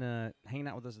coming and hanging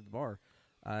out with us at the bar.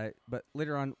 But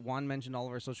later on, Juan mentioned all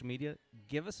of our social media.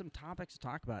 Give us some topics to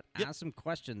talk about. Yep. Ask some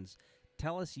questions.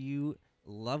 Tell us you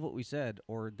love what we said,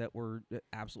 or that we're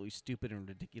absolutely stupid and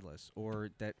ridiculous, or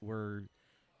that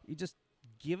you just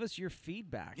give us your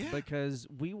feedback, because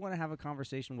we want to have a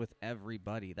conversation with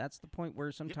everybody. That's the point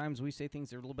where sometimes we say things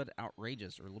that are a little bit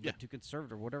outrageous or a little bit too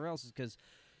conservative or whatever else, is because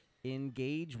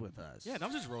engage with us. Yeah,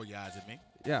 don't just roll your eyes at me.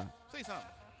 Yeah. Say something.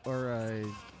 Or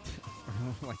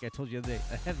like I told you the other day,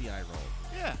 a heavy eye roll.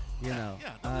 Yeah. You know.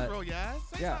 Yeah, don't just roll your eyes.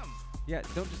 Say something. Yeah,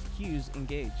 don't just cues,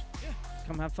 engage. Yeah.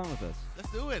 Come have fun with us.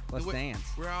 Let's do it. Let's dance.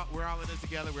 We're all in this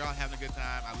together. We're all having a good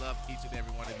time. I love each and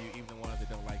every one of you, even the ones that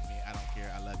don't like me. I don't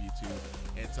care. I love you too.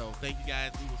 And so thank you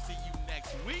guys. We will see you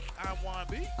next week. I'm Juan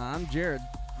B. I'm Jared.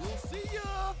 We'll see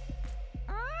ya.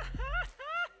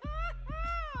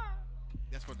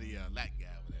 That's for the Latin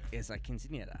guy over there. Esa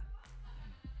quinceañera.